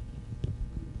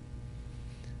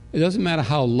 It doesn't matter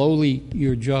how lowly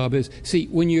your job is. See,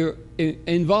 when you're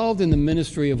involved in the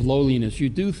ministry of lowliness, you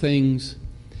do things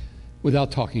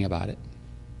without talking about it.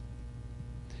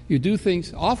 You do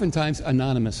things oftentimes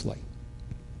anonymously.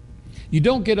 You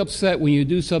don't get upset when you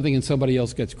do something and somebody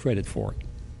else gets credit for it.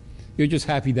 You're just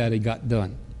happy that it got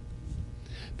done.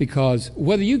 Because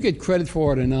whether you get credit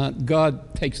for it or not,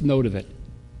 God takes note of it.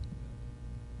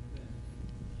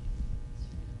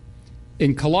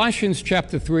 In Colossians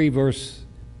chapter 3, verse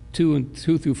 2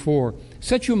 through 4,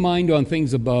 set your mind on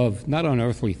things above, not on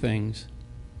earthly things.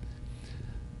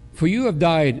 For you have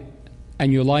died,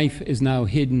 and your life is now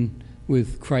hidden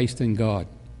with Christ in God.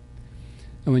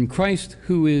 And when Christ,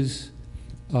 who is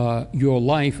your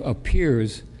life,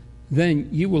 appears, then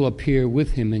you will appear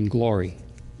with Him in glory.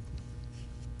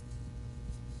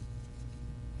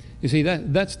 You see,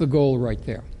 that's the goal right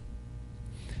there.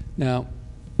 Now,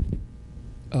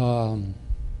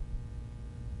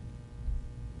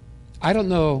 I don't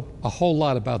know a whole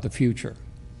lot about the future.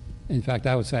 In fact,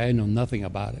 I would say I know nothing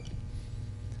about it.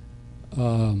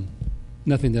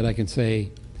 Nothing that I can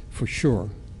say for sure.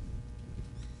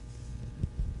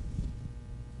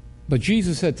 But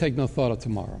Jesus said, take no thought of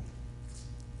tomorrow.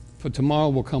 For tomorrow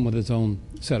will come with its own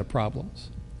set of problems.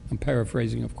 I'm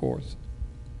paraphrasing, of course.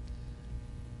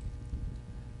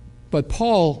 But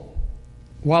Paul,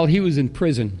 while he was in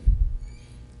prison,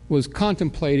 was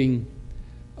contemplating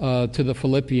to the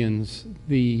Philippians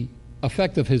the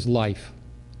effect of his life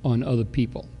on other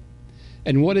people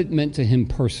and what it meant to him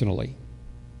personally.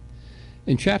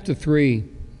 In chapter 3,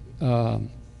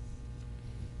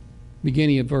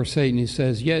 beginning at verse 8, and he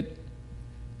says, "Yet,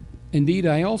 indeed,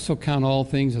 I also count all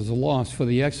things as a loss for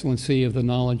the excellency of the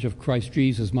knowledge of Christ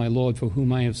Jesus, my Lord, for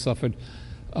whom I have suffered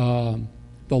the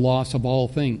loss of all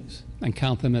things, and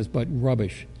count them as but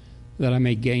rubbish, that I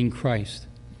may gain Christ,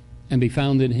 and be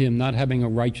found in him, not having a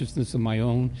righteousness of my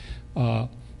own,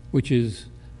 which is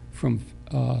through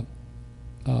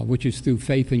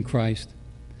faith in Christ,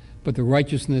 but the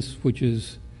righteousness which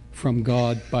is from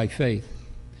God by faith,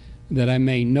 that I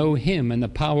may know him and the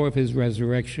power of his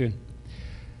resurrection,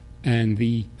 and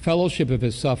the fellowship of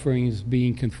his sufferings,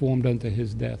 being conformed unto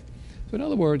his death." So in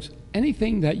other words,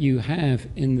 anything that you have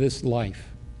in this life,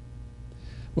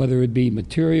 whether it be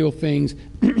material things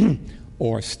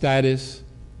or status,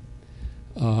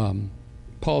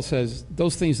 Paul says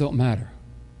those things don't matter.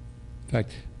 In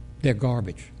fact, they're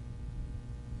garbage.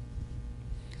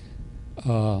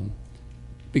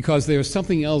 Because there's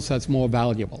something else that's more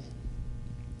valuable,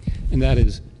 and that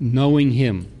is knowing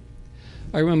him.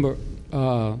 I remember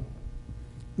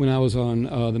when I was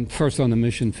on first on the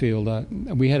mission field,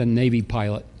 we had a Navy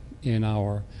pilot in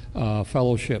our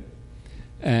fellowship,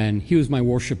 and he was my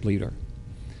worship leader.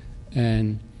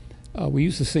 And we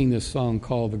used to sing this song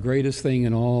called "The Greatest Thing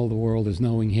in All the World is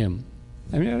Knowing Him."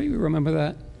 I mean, you remember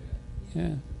that?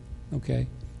 Yeah. Okay.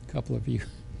 A couple of you.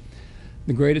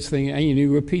 The greatest thing, and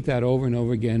you repeat that over and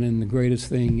over again, and the greatest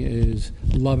thing is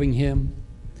loving him,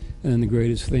 and the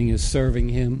greatest thing is serving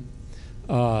him.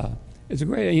 It's a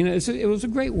great, it was a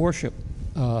great worship.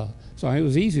 So it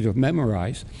was easy to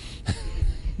memorize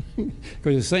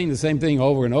because it's saying the same thing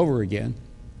over and over again.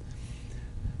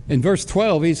 In verse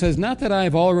 12, he says, "Not that I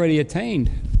have already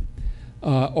attained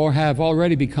or have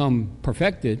already become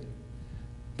perfected,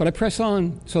 but I press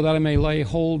on so that I may lay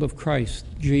hold of Christ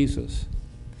Jesus,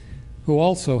 who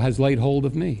also has laid hold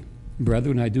of me.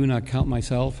 Brethren, I do not count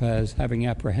myself as having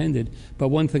apprehended, but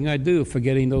one thing I do,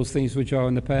 forgetting those things which are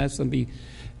in the past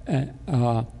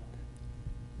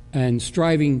and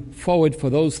striving forward for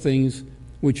those things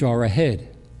which are ahead.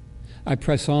 I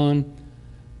press on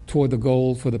toward the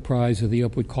goal for the prize of the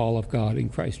upward call of God in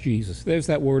Christ Jesus." There's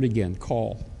that word again,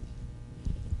 call.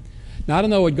 Now, I don't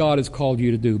know what God has called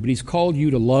you to do, but he's called you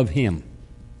to love him.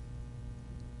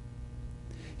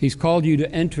 He's called you to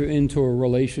enter into a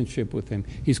relationship with him.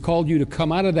 He's called you to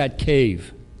come out of that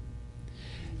cave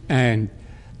and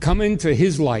come into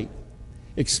his light,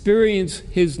 experience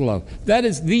his love. That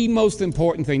is the most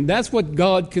important thing. That's what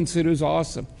God considers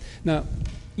awesome. Now,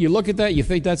 you look at that, you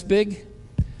think that's big?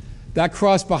 That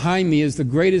cross behind me is the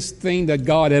greatest thing that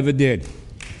God ever did.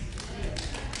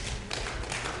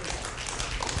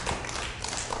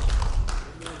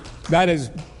 That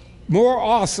is more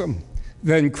awesome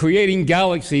than creating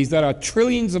galaxies that are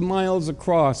trillions of miles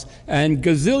across and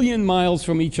gazillion miles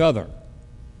from each other.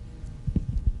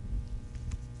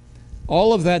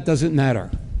 All of that doesn't matter.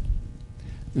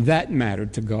 That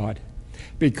mattered to God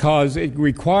because it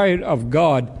required of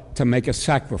God to make a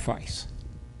sacrifice.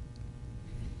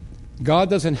 God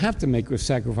doesn't have to make a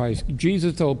sacrifice.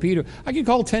 Jesus told Peter, "I can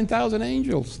call 10,000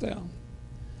 angels down.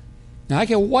 Now I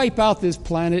can wipe out this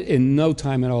planet in no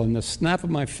time at all, in the snap of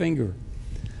my finger.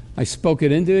 I spoke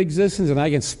it into existence, and I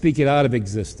can speak it out of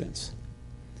existence."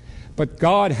 But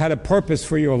God had a purpose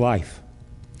for your life.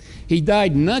 He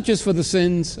died not just for the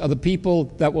sins of the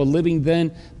people that were living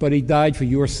then, but he died for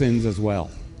your sins as well.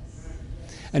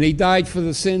 And he died for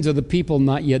the sins of the people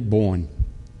not yet born.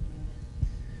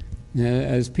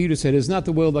 As Peter said, "It's not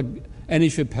the will that any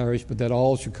should perish, but that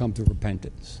all should come to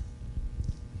repentance."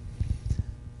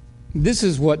 This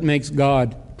is what makes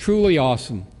God truly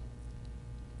awesome.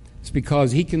 It's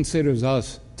because he considers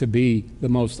us to be the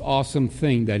most awesome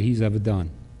thing that he's ever done.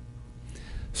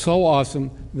 So awesome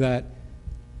that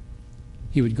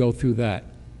he would go through that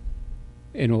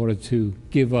in order to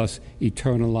give us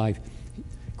eternal life.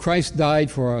 Christ died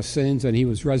for our sins, and he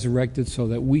was resurrected so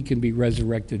that we can be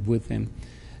resurrected with him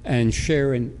and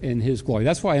share in his glory.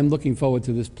 That's why I'm looking forward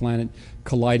to this planet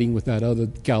colliding with that other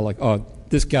galaxy,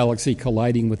 this galaxy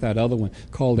colliding with that other one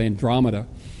called Andromeda.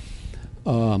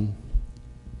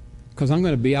 Because I'm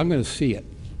going to see it.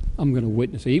 I'm going to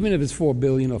witness it. Even if it's 4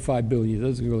 billion or 5 billion, it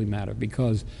doesn't really matter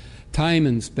because time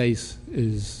and space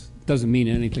doesn't mean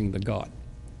anything to God.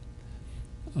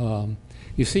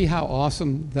 You see how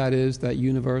awesome that is, that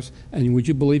universe? And would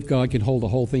you believe God can hold the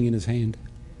whole thing in his hand?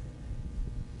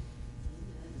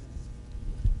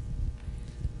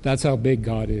 That's how big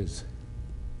God is.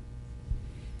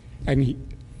 And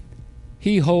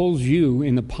he holds you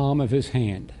in the palm of his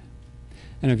hand.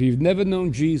 And if you've never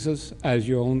known Jesus as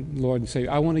your own Lord and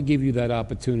Savior, I want to give you that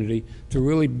opportunity to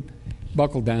really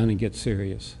buckle down and get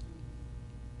serious.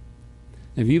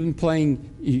 If you've been playing,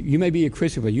 you may be a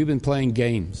Christian, but you've been playing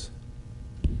games.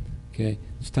 Okay?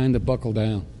 It's time to buckle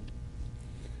down.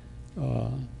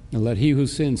 And let he who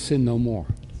sins sin no more.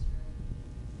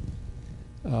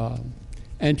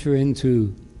 Enter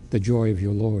into the joy of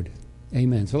your Lord.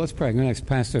 Amen. So let's pray. I'm going to ask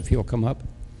Pastor if he'll come up.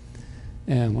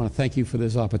 And I want to thank you for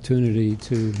this opportunity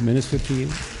to minister to you.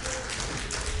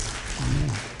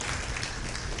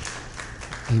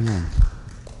 Amen.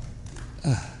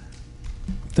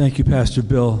 Thank you, Pastor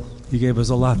Bill. You gave us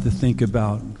a lot to think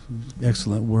about.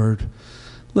 Excellent word.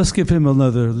 Let's give him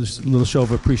another little show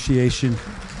of appreciation.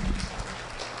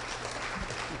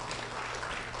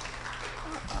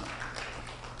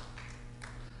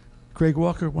 Greg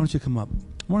Walker, why don't you come up?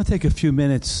 I want to take a few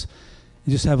minutes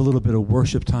and just have a little bit of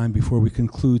worship time before we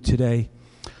conclude today.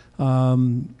 I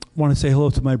want to say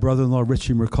hello to my brother-in-law,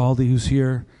 Richie Mercaldi, who's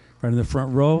here right in the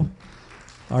front row.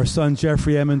 Our son,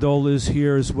 Jeffrey Amendola, is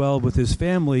here as well with his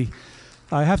family.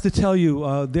 I have to tell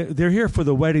you, they're here for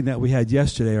the wedding that we had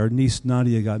yesterday. Our niece,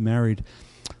 Nadia, got married.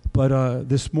 But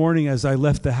this morning, as I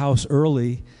left the house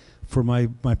early for my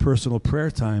personal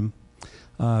prayer time,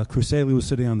 Chris Haley was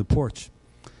sitting on the porch.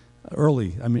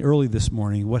 Early this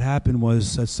morning. What happened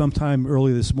was that sometime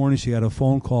early this morning she got a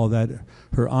phone call that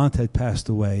her aunt had passed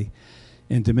away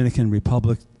in Dominican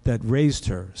Republic that raised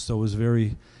her. So it was a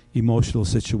very emotional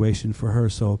situation for her.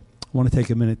 So I want to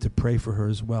take a minute to pray for her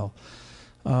as well.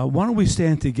 Why don't we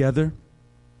stand together?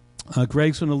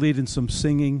 Greg's going to lead in some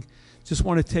singing. Just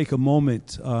want to take a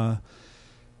moment. The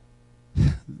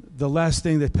last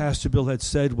thing that Pastor Bill had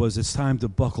said was it's time to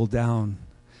buckle down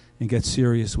and get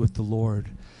serious with the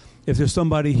Lord. If there's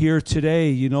somebody here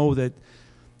today, you know that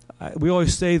we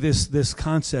always say this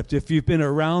concept. If you've been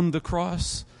around the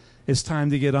cross, it's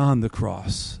time to get on the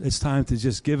cross. It's time to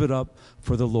just give it up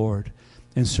for the Lord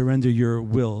and surrender your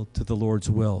will to the Lord's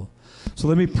will. So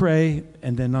let me pray,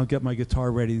 and then I'll get my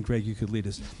guitar ready, and Greg, you could lead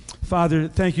us. Father,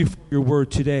 thank you for your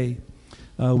word today.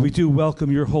 We do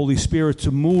welcome your Holy Spirit to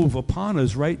move upon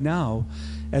us right now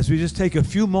as we just take a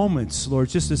few moments, Lord,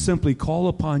 just to simply call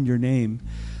upon your name.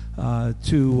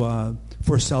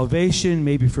 For salvation,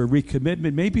 maybe for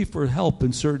recommitment, maybe for help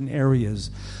in certain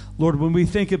areas. Lord, when we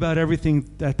think about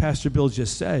everything that Pastor Bill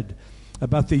just said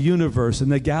about the universe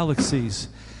and the galaxies,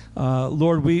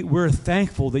 Lord, we're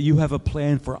thankful that you have a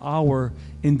plan for our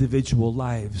individual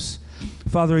lives.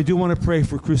 Father, I do want to pray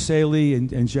for Crusale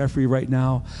and Jeffrey right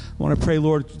now. I want to pray,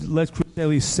 Lord, let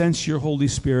Crusale sense your Holy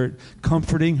Spirit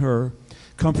comforting her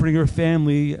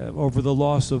family over the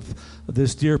loss of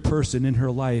this dear person in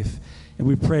her life. And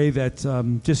we pray that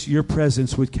just your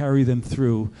presence would carry them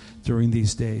through during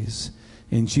these days.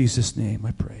 In Jesus' name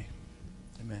I pray.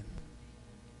 Amen.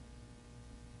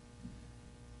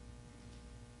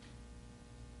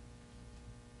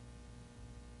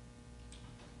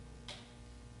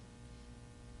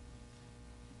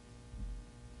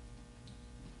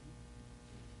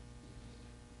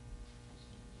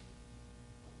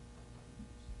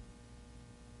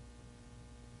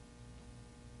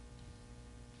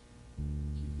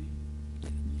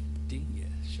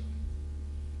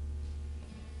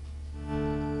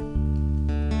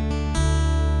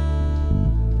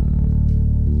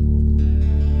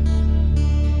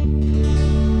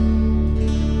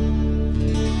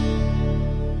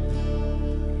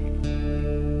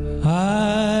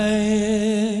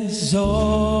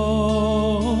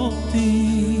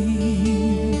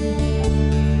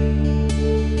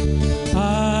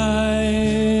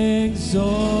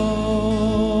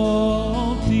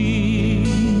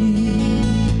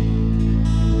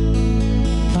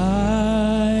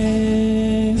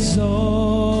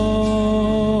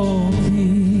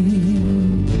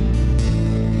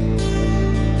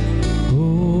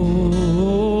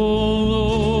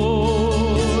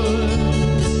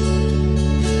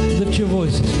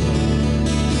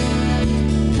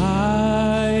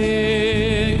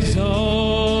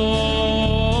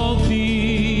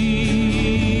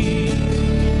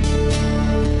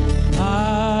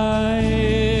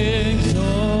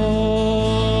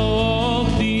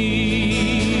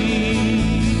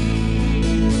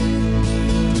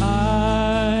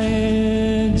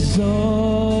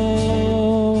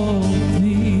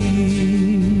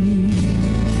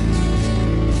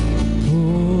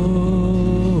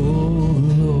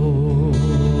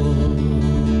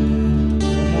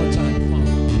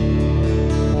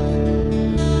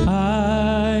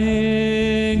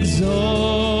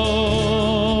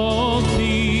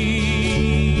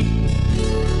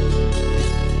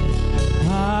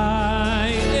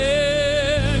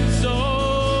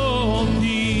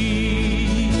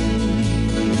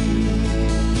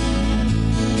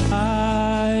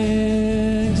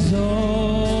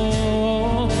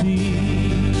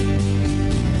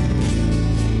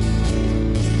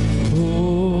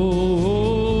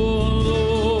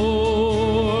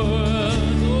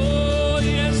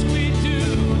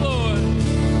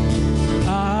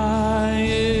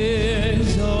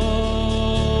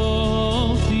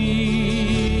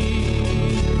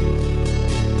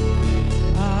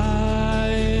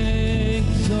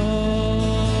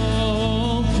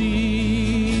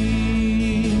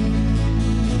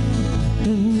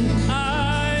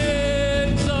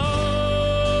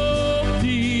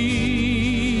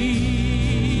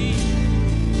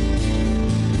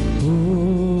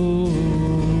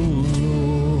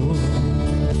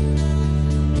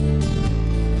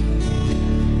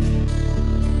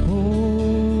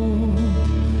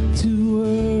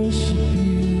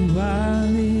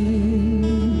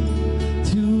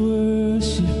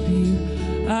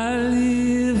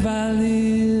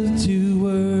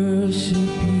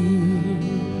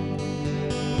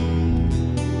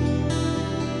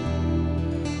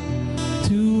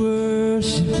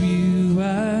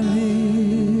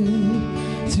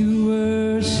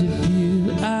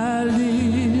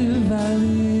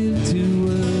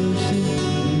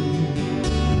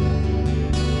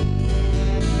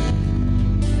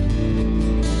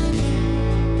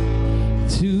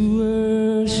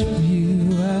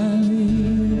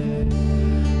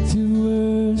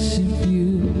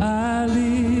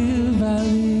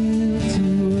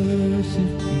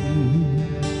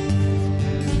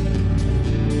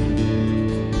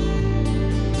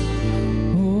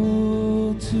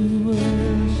 to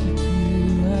worship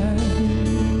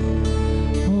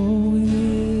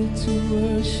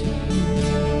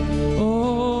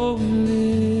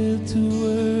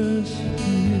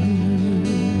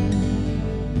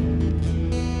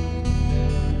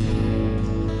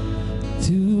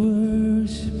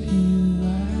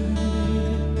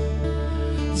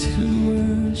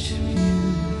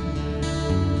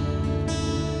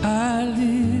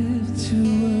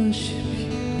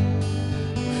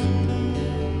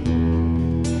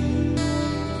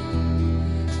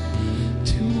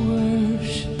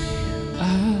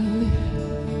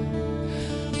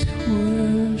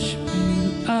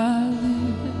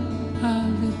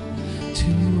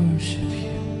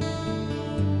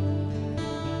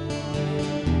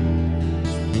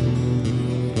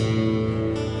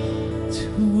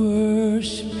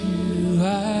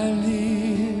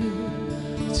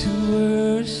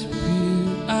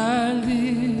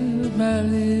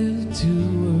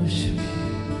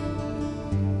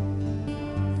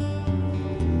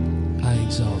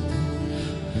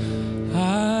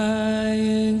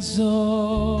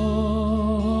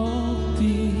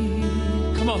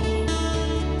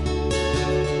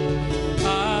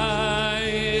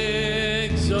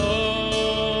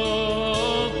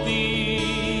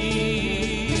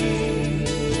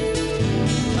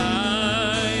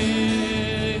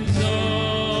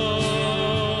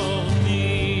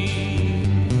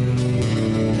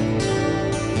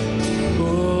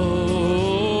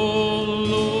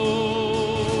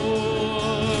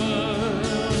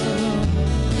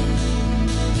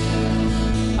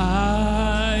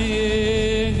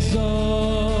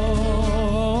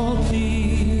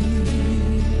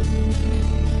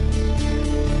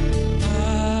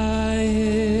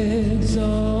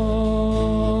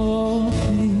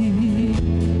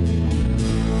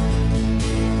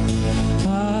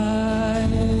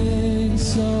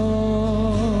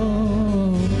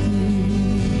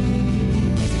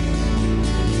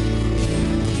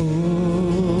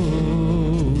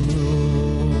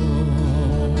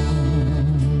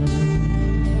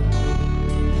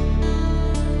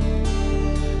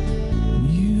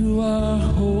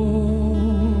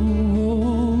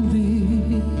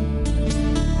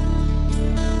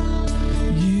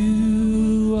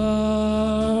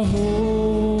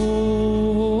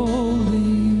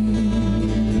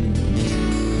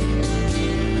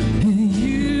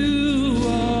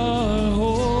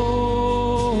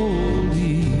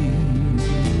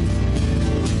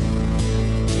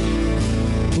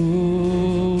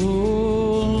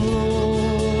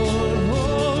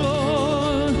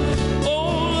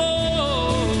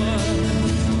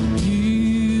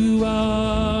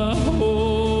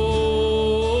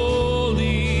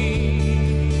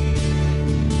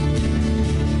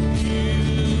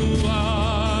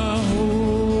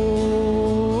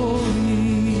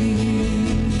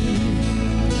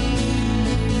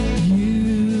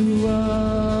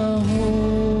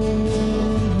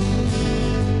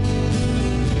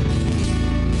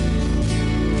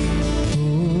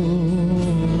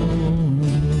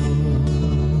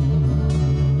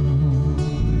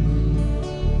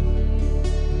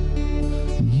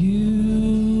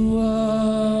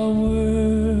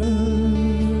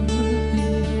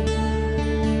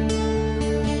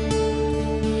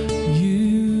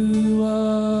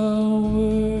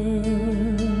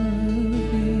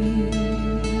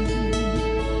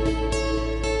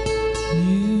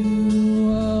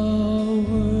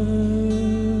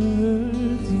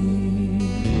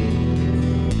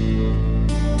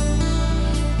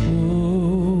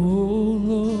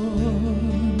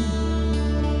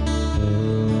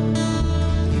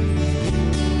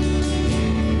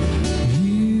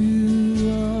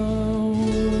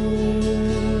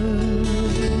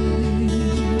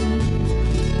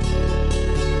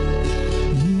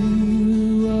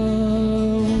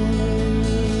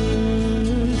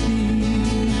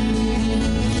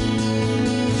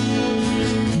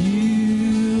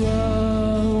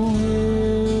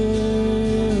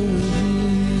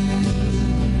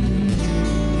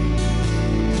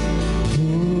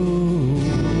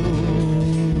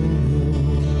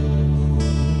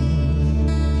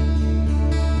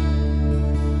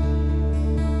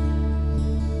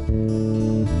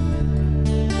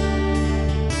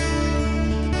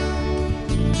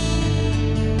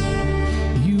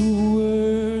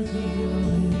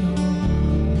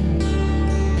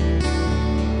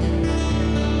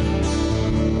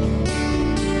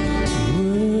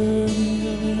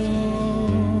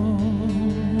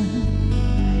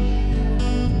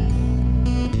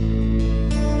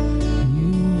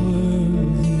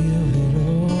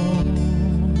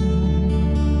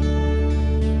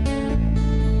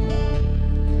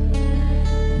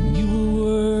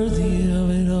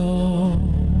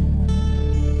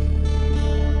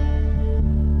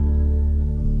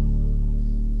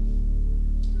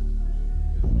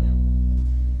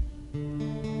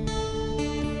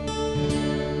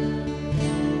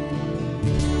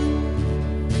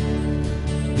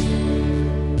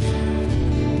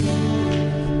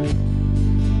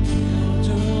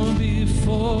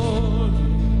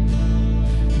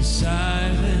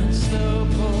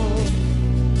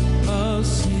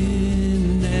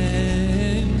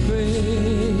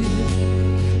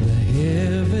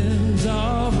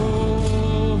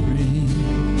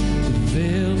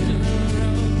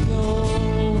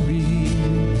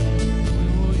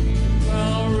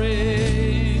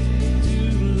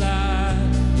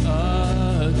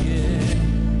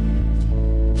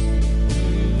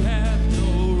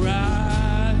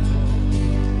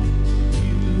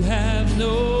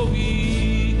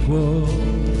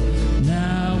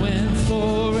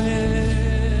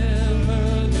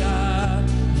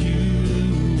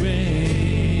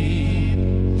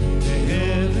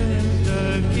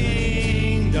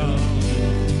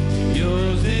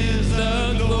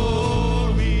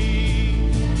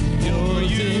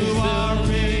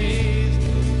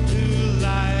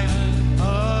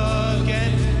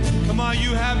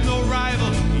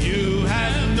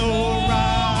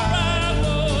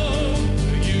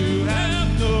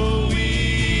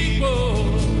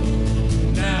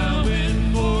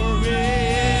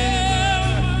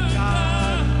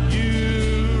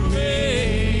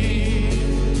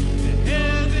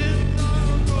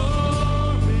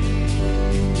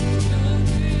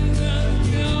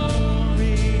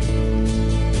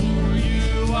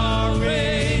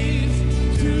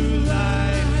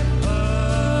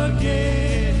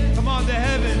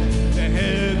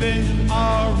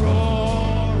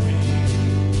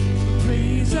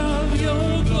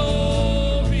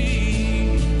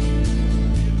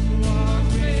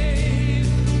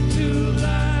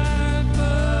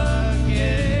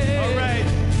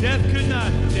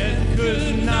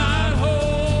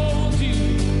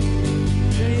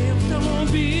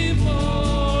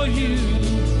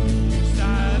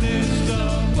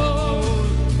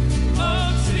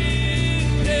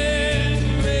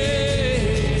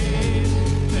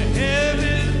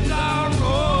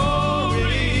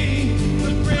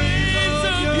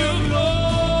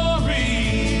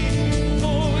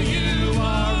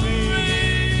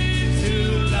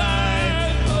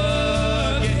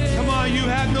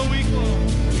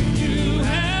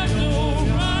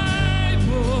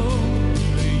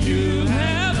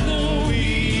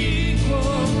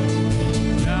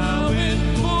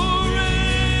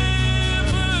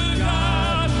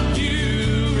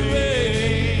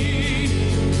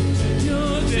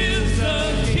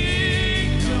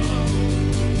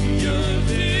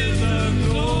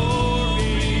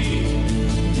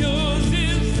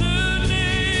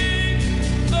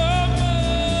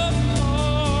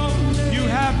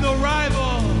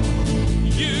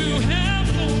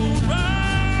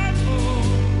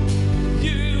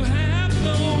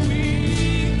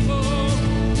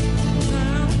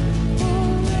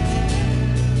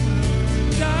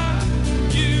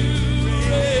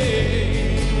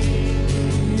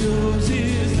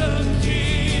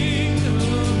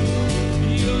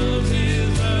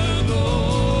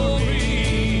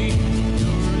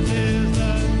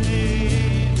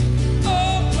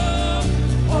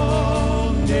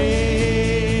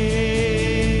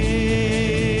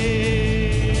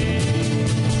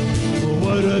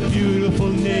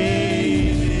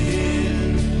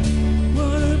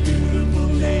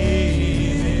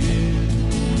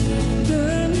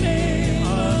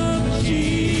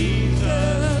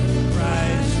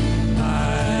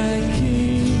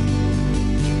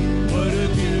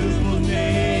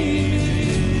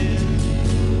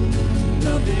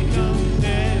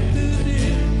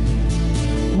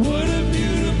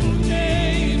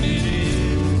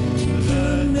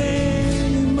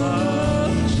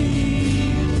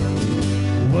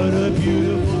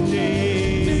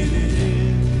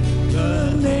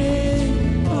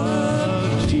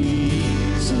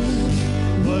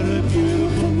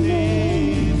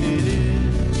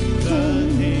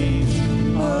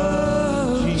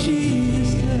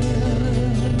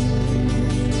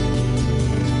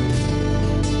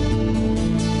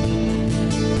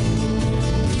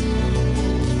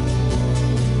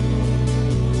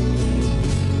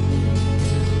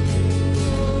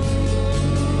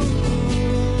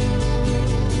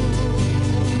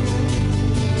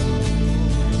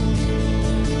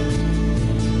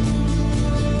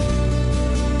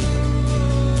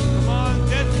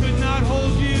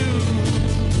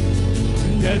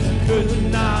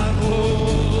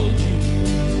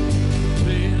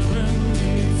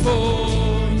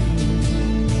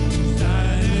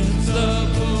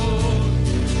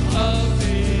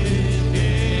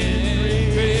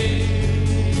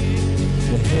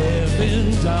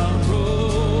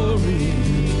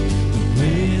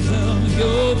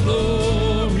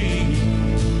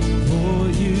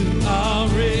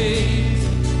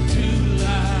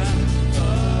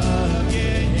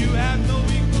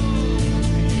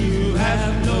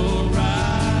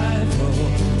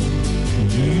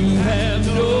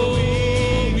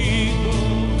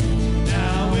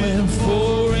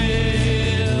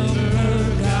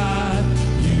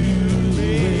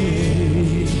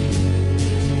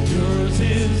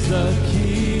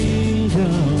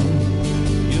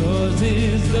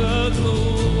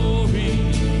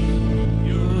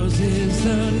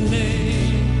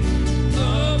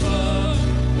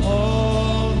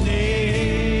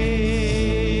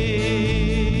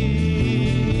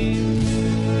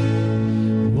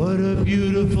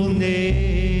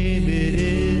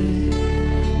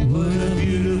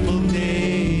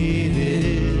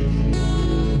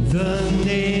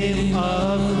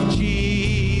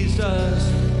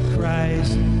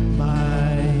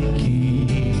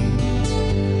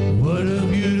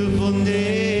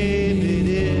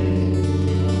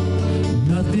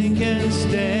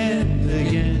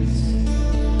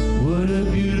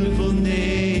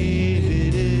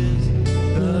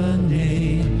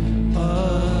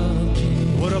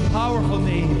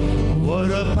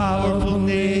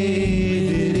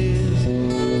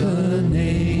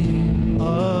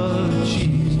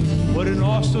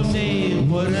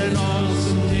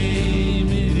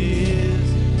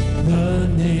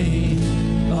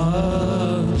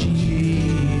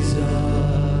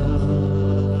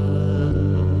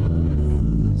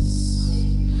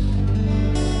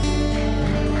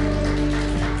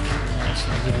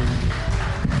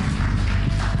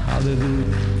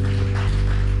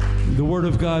The Word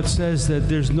of God says that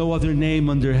there's no other name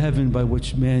under heaven by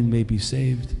which man may be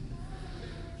saved.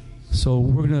 So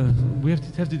we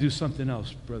have to do something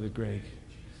else, Brother Greg.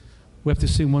 We have to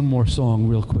sing one more song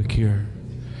real quick here.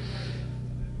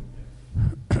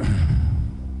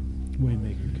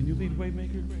 Waymaker. Can you lead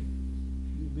Waymaker, Greg?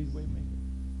 Can you lead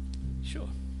Waymaker? Sure.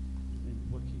 And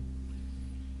what key?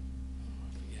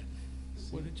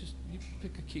 Well, just you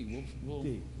pick a key. We'll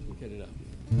get it up.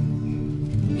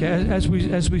 Okay,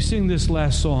 as we sing this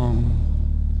last song,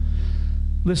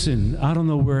 listen, I don't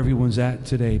know where everyone's at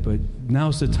today, but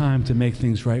now's the time to make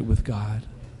things right with God.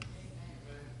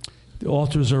 The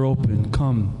altars are open.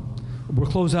 Come. We'll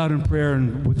close out in prayer,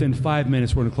 and within 5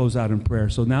 minutes we're going to close out in prayer.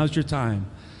 So now's your time.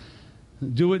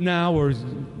 Do it now, or I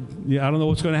don't know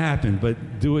what's going to happen,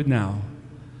 but do it now.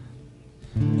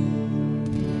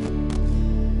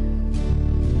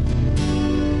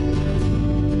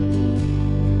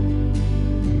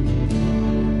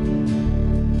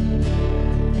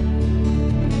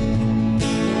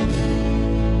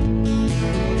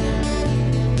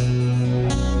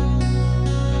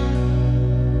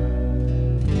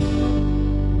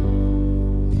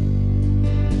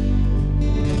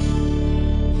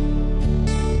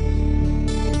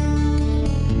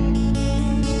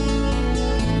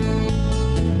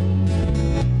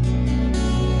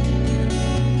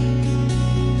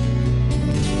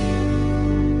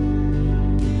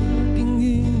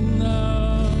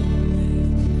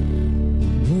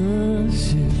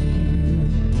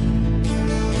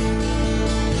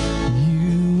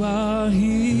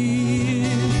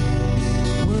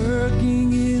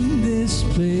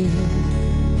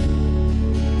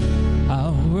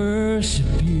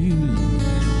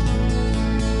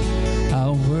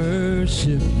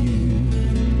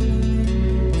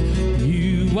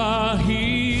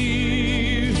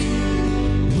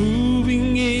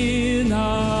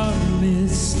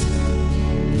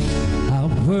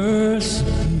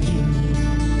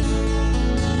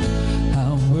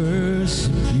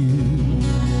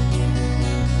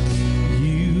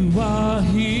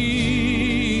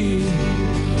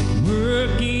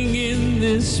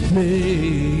 this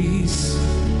place.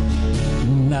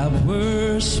 I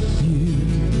worship you.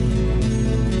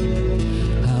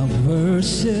 I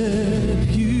worship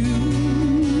you.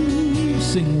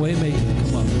 Sing Waymaker,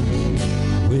 come on.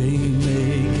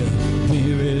 Waymaker,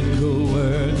 miracle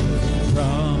worker,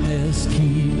 promise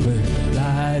keeper,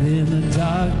 light in the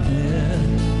darkness.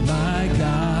 My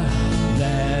God,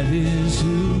 that is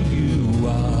who you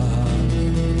are.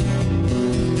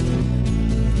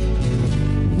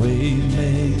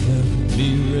 Waymaker,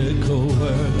 miracle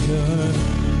worker,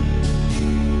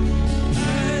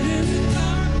 light in the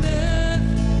darkness.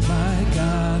 My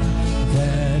God,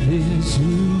 that is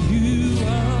who you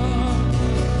are.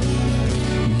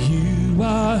 You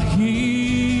are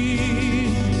here,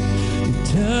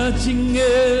 touching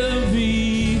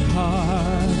every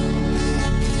heart.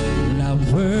 And I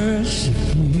worship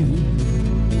you.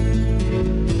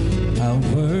 I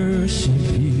worship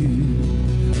you.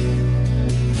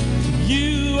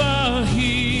 You are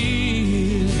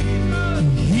here,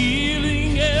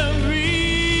 healing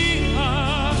every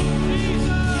heart.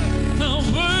 I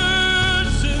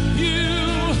worship you,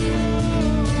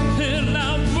 and I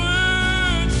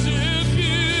worship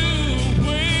you.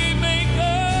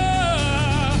 Waymaker,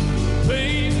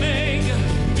 waymaker,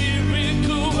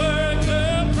 miracle worker,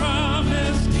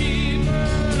 promise keeper,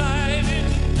 light in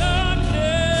the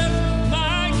darkness.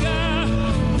 My God,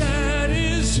 that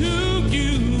is who you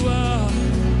are.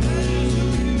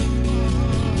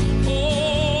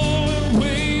 Oh,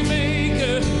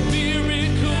 waymaker,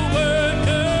 miracle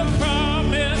worker,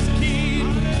 promise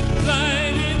keeper,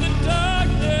 light in the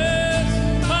darkness.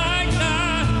 My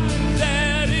God,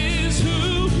 that is who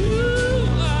you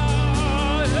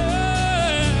are.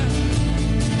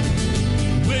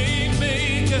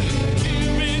 Waymaker,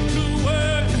 miracle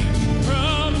worker,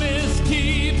 promise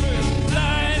keeper,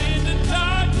 light in the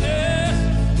darkness.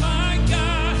 My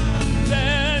God,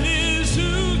 that is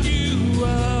who you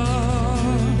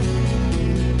are.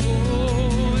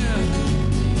 Oh, yeah.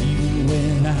 Even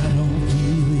when I don't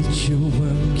feel it, you're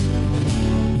working.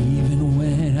 Even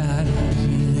when I don't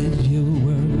feel it, you're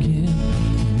working.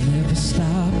 You never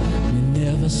stop, you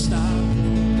never stop.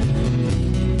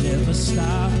 Never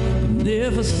stop,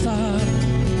 never stop.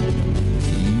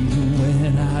 Even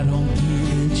when I don't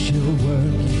feel it, you're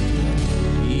working.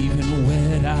 Even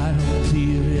when I don't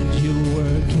feel it, you're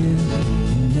working.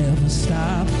 You never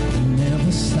stop, you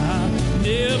never stop,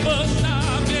 never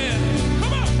stop, yeah.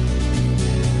 Come on.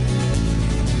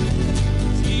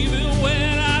 Even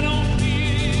when I don't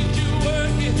feel it, you're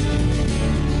working.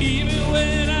 Even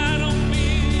when I don't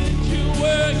feel it, you're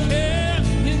working.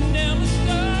 You never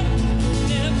stop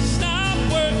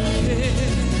working.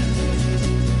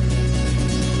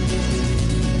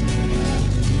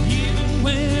 Even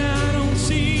when I don't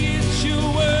see it,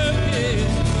 you're working.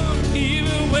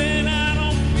 Even when I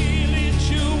don't feel it,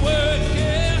 you're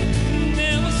working.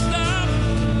 Never stop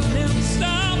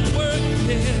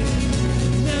working.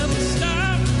 Never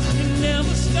stop, you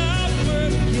never stop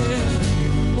working.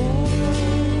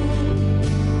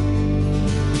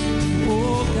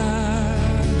 Oh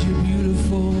God, you're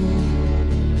beautiful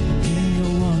and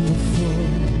you're wonderful.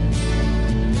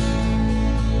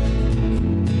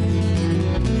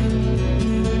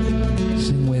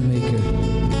 Sing Waymaker.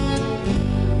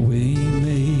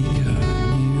 Waymaker,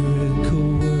 miracle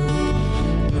worker,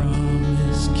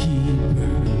 promise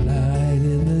keeper, light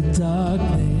in the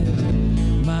darkness.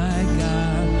 My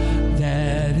God,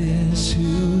 that is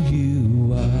who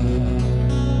you are.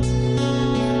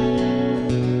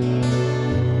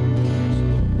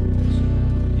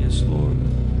 Yes, Lord.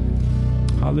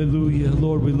 Hallelujah.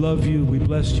 Lord, we love you. We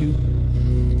bless you.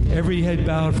 Every head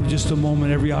bowed for just a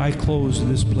moment, every eye closed in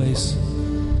this place.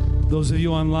 Those of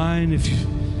you online, if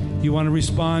you want to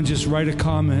respond, just write a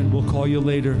comment. We'll call you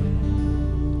later.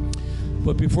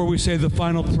 But before we say the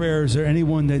final prayer, is there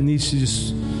anyone that needs to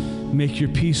just make your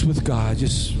peace with God?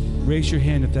 Just raise your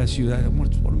hand if that's you. I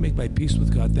want to make my peace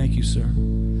with God. Thank you, sir.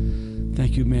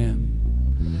 Thank you,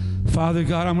 ma'am. Father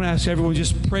God, I'm going to ask everyone,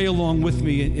 just pray along with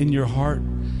me in your heart.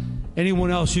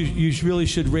 Anyone else, you really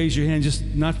should raise your hand, just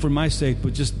not for my sake,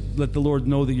 but just let the Lord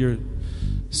know that you're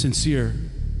sincere.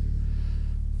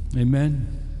 Amen.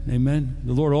 Amen.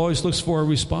 The Lord always looks for a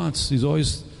response. He's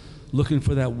always looking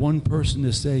for that one person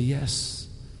to say, yes,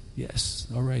 yes.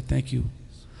 All right, thank you.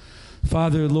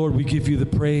 Father, Lord, we give you the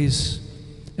praise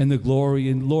and the glory.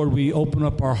 And Lord, we open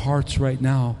up our hearts right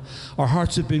now. Our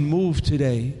hearts have been moved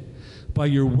today by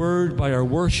your word, by our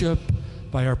worship,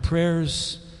 by our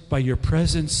prayers, by your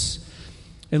presence.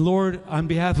 And Lord, on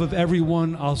behalf of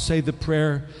everyone, I'll say the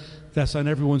prayer that's on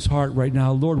everyone's heart right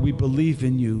now. Lord, we believe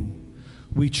in you.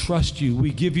 We trust you.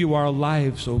 We give you our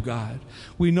lives, oh God.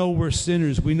 We know we're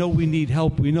sinners. We know we need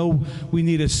help. We know we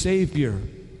need a Savior.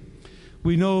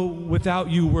 We know without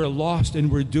you we're lost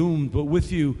and we're doomed, but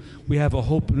with you we have a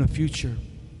hope and a future.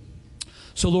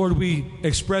 So, Lord, we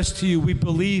express to you, we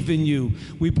believe in you.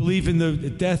 We believe in the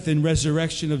death and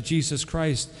resurrection of Jesus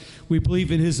Christ. We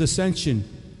believe in his ascension.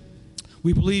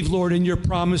 We believe, Lord, in your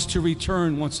promise to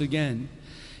return once again.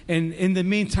 And in the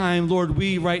meantime, Lord,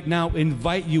 we right now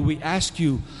invite you, we ask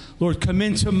you, Lord, come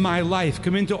into my life,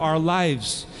 come into our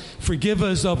lives. Forgive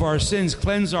us of our sins,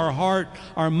 cleanse our heart,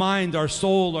 our mind, our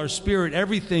soul, our spirit,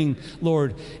 everything,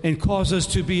 Lord, and cause us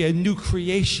to be a new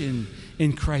creation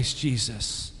in Christ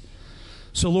Jesus.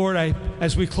 So, Lord,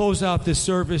 as we close out this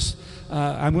service,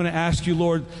 I'm going to ask you,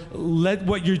 Lord, let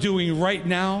what you're doing right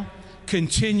now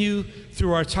continue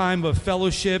through our time of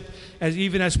fellowship,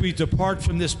 even as we depart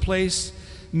from this place.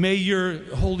 May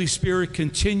your Holy Spirit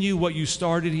continue what you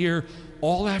started here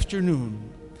all afternoon.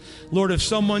 Lord, if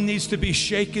someone needs to be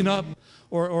shaken up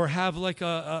or have like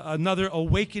another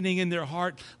awakening in their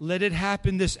heart, let it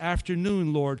happen this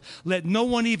afternoon, Lord. Let no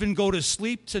one even go to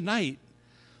sleep tonight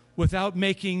without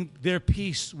making their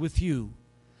peace with you.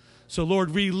 So,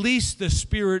 Lord, release the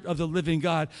Spirit of the living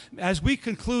God. As we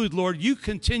conclude, Lord, you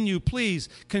continue, please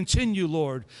continue,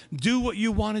 Lord. Do what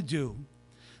you want to do.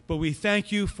 But we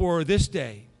thank you for this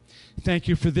day. Thank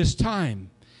you for this time.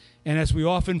 And as we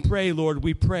often pray, Lord,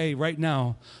 we pray right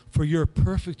now for your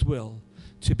perfect will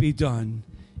to be done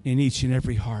in each and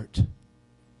every heart.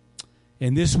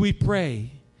 And this we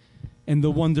pray in the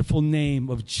wonderful name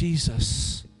of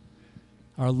Jesus,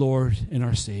 our Lord and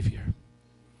our Savior.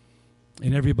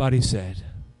 And everybody said,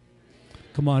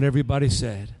 come on, everybody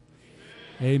said,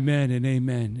 amen and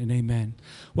amen and amen.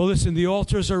 Well, listen, the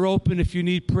altars are open if you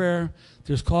need prayer.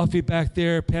 There's coffee back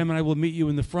there. Pam and I will meet you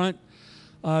in the front.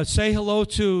 Say hello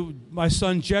to my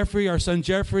son Jeffrey, our son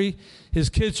Jeffrey. His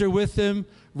kids are with him.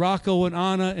 Rocco and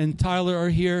Anna and Tyler are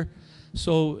here.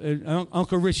 So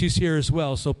Uncle Richie's here as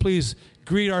well. So please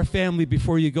greet our family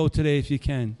before you go today if you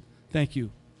can. Thank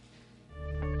you.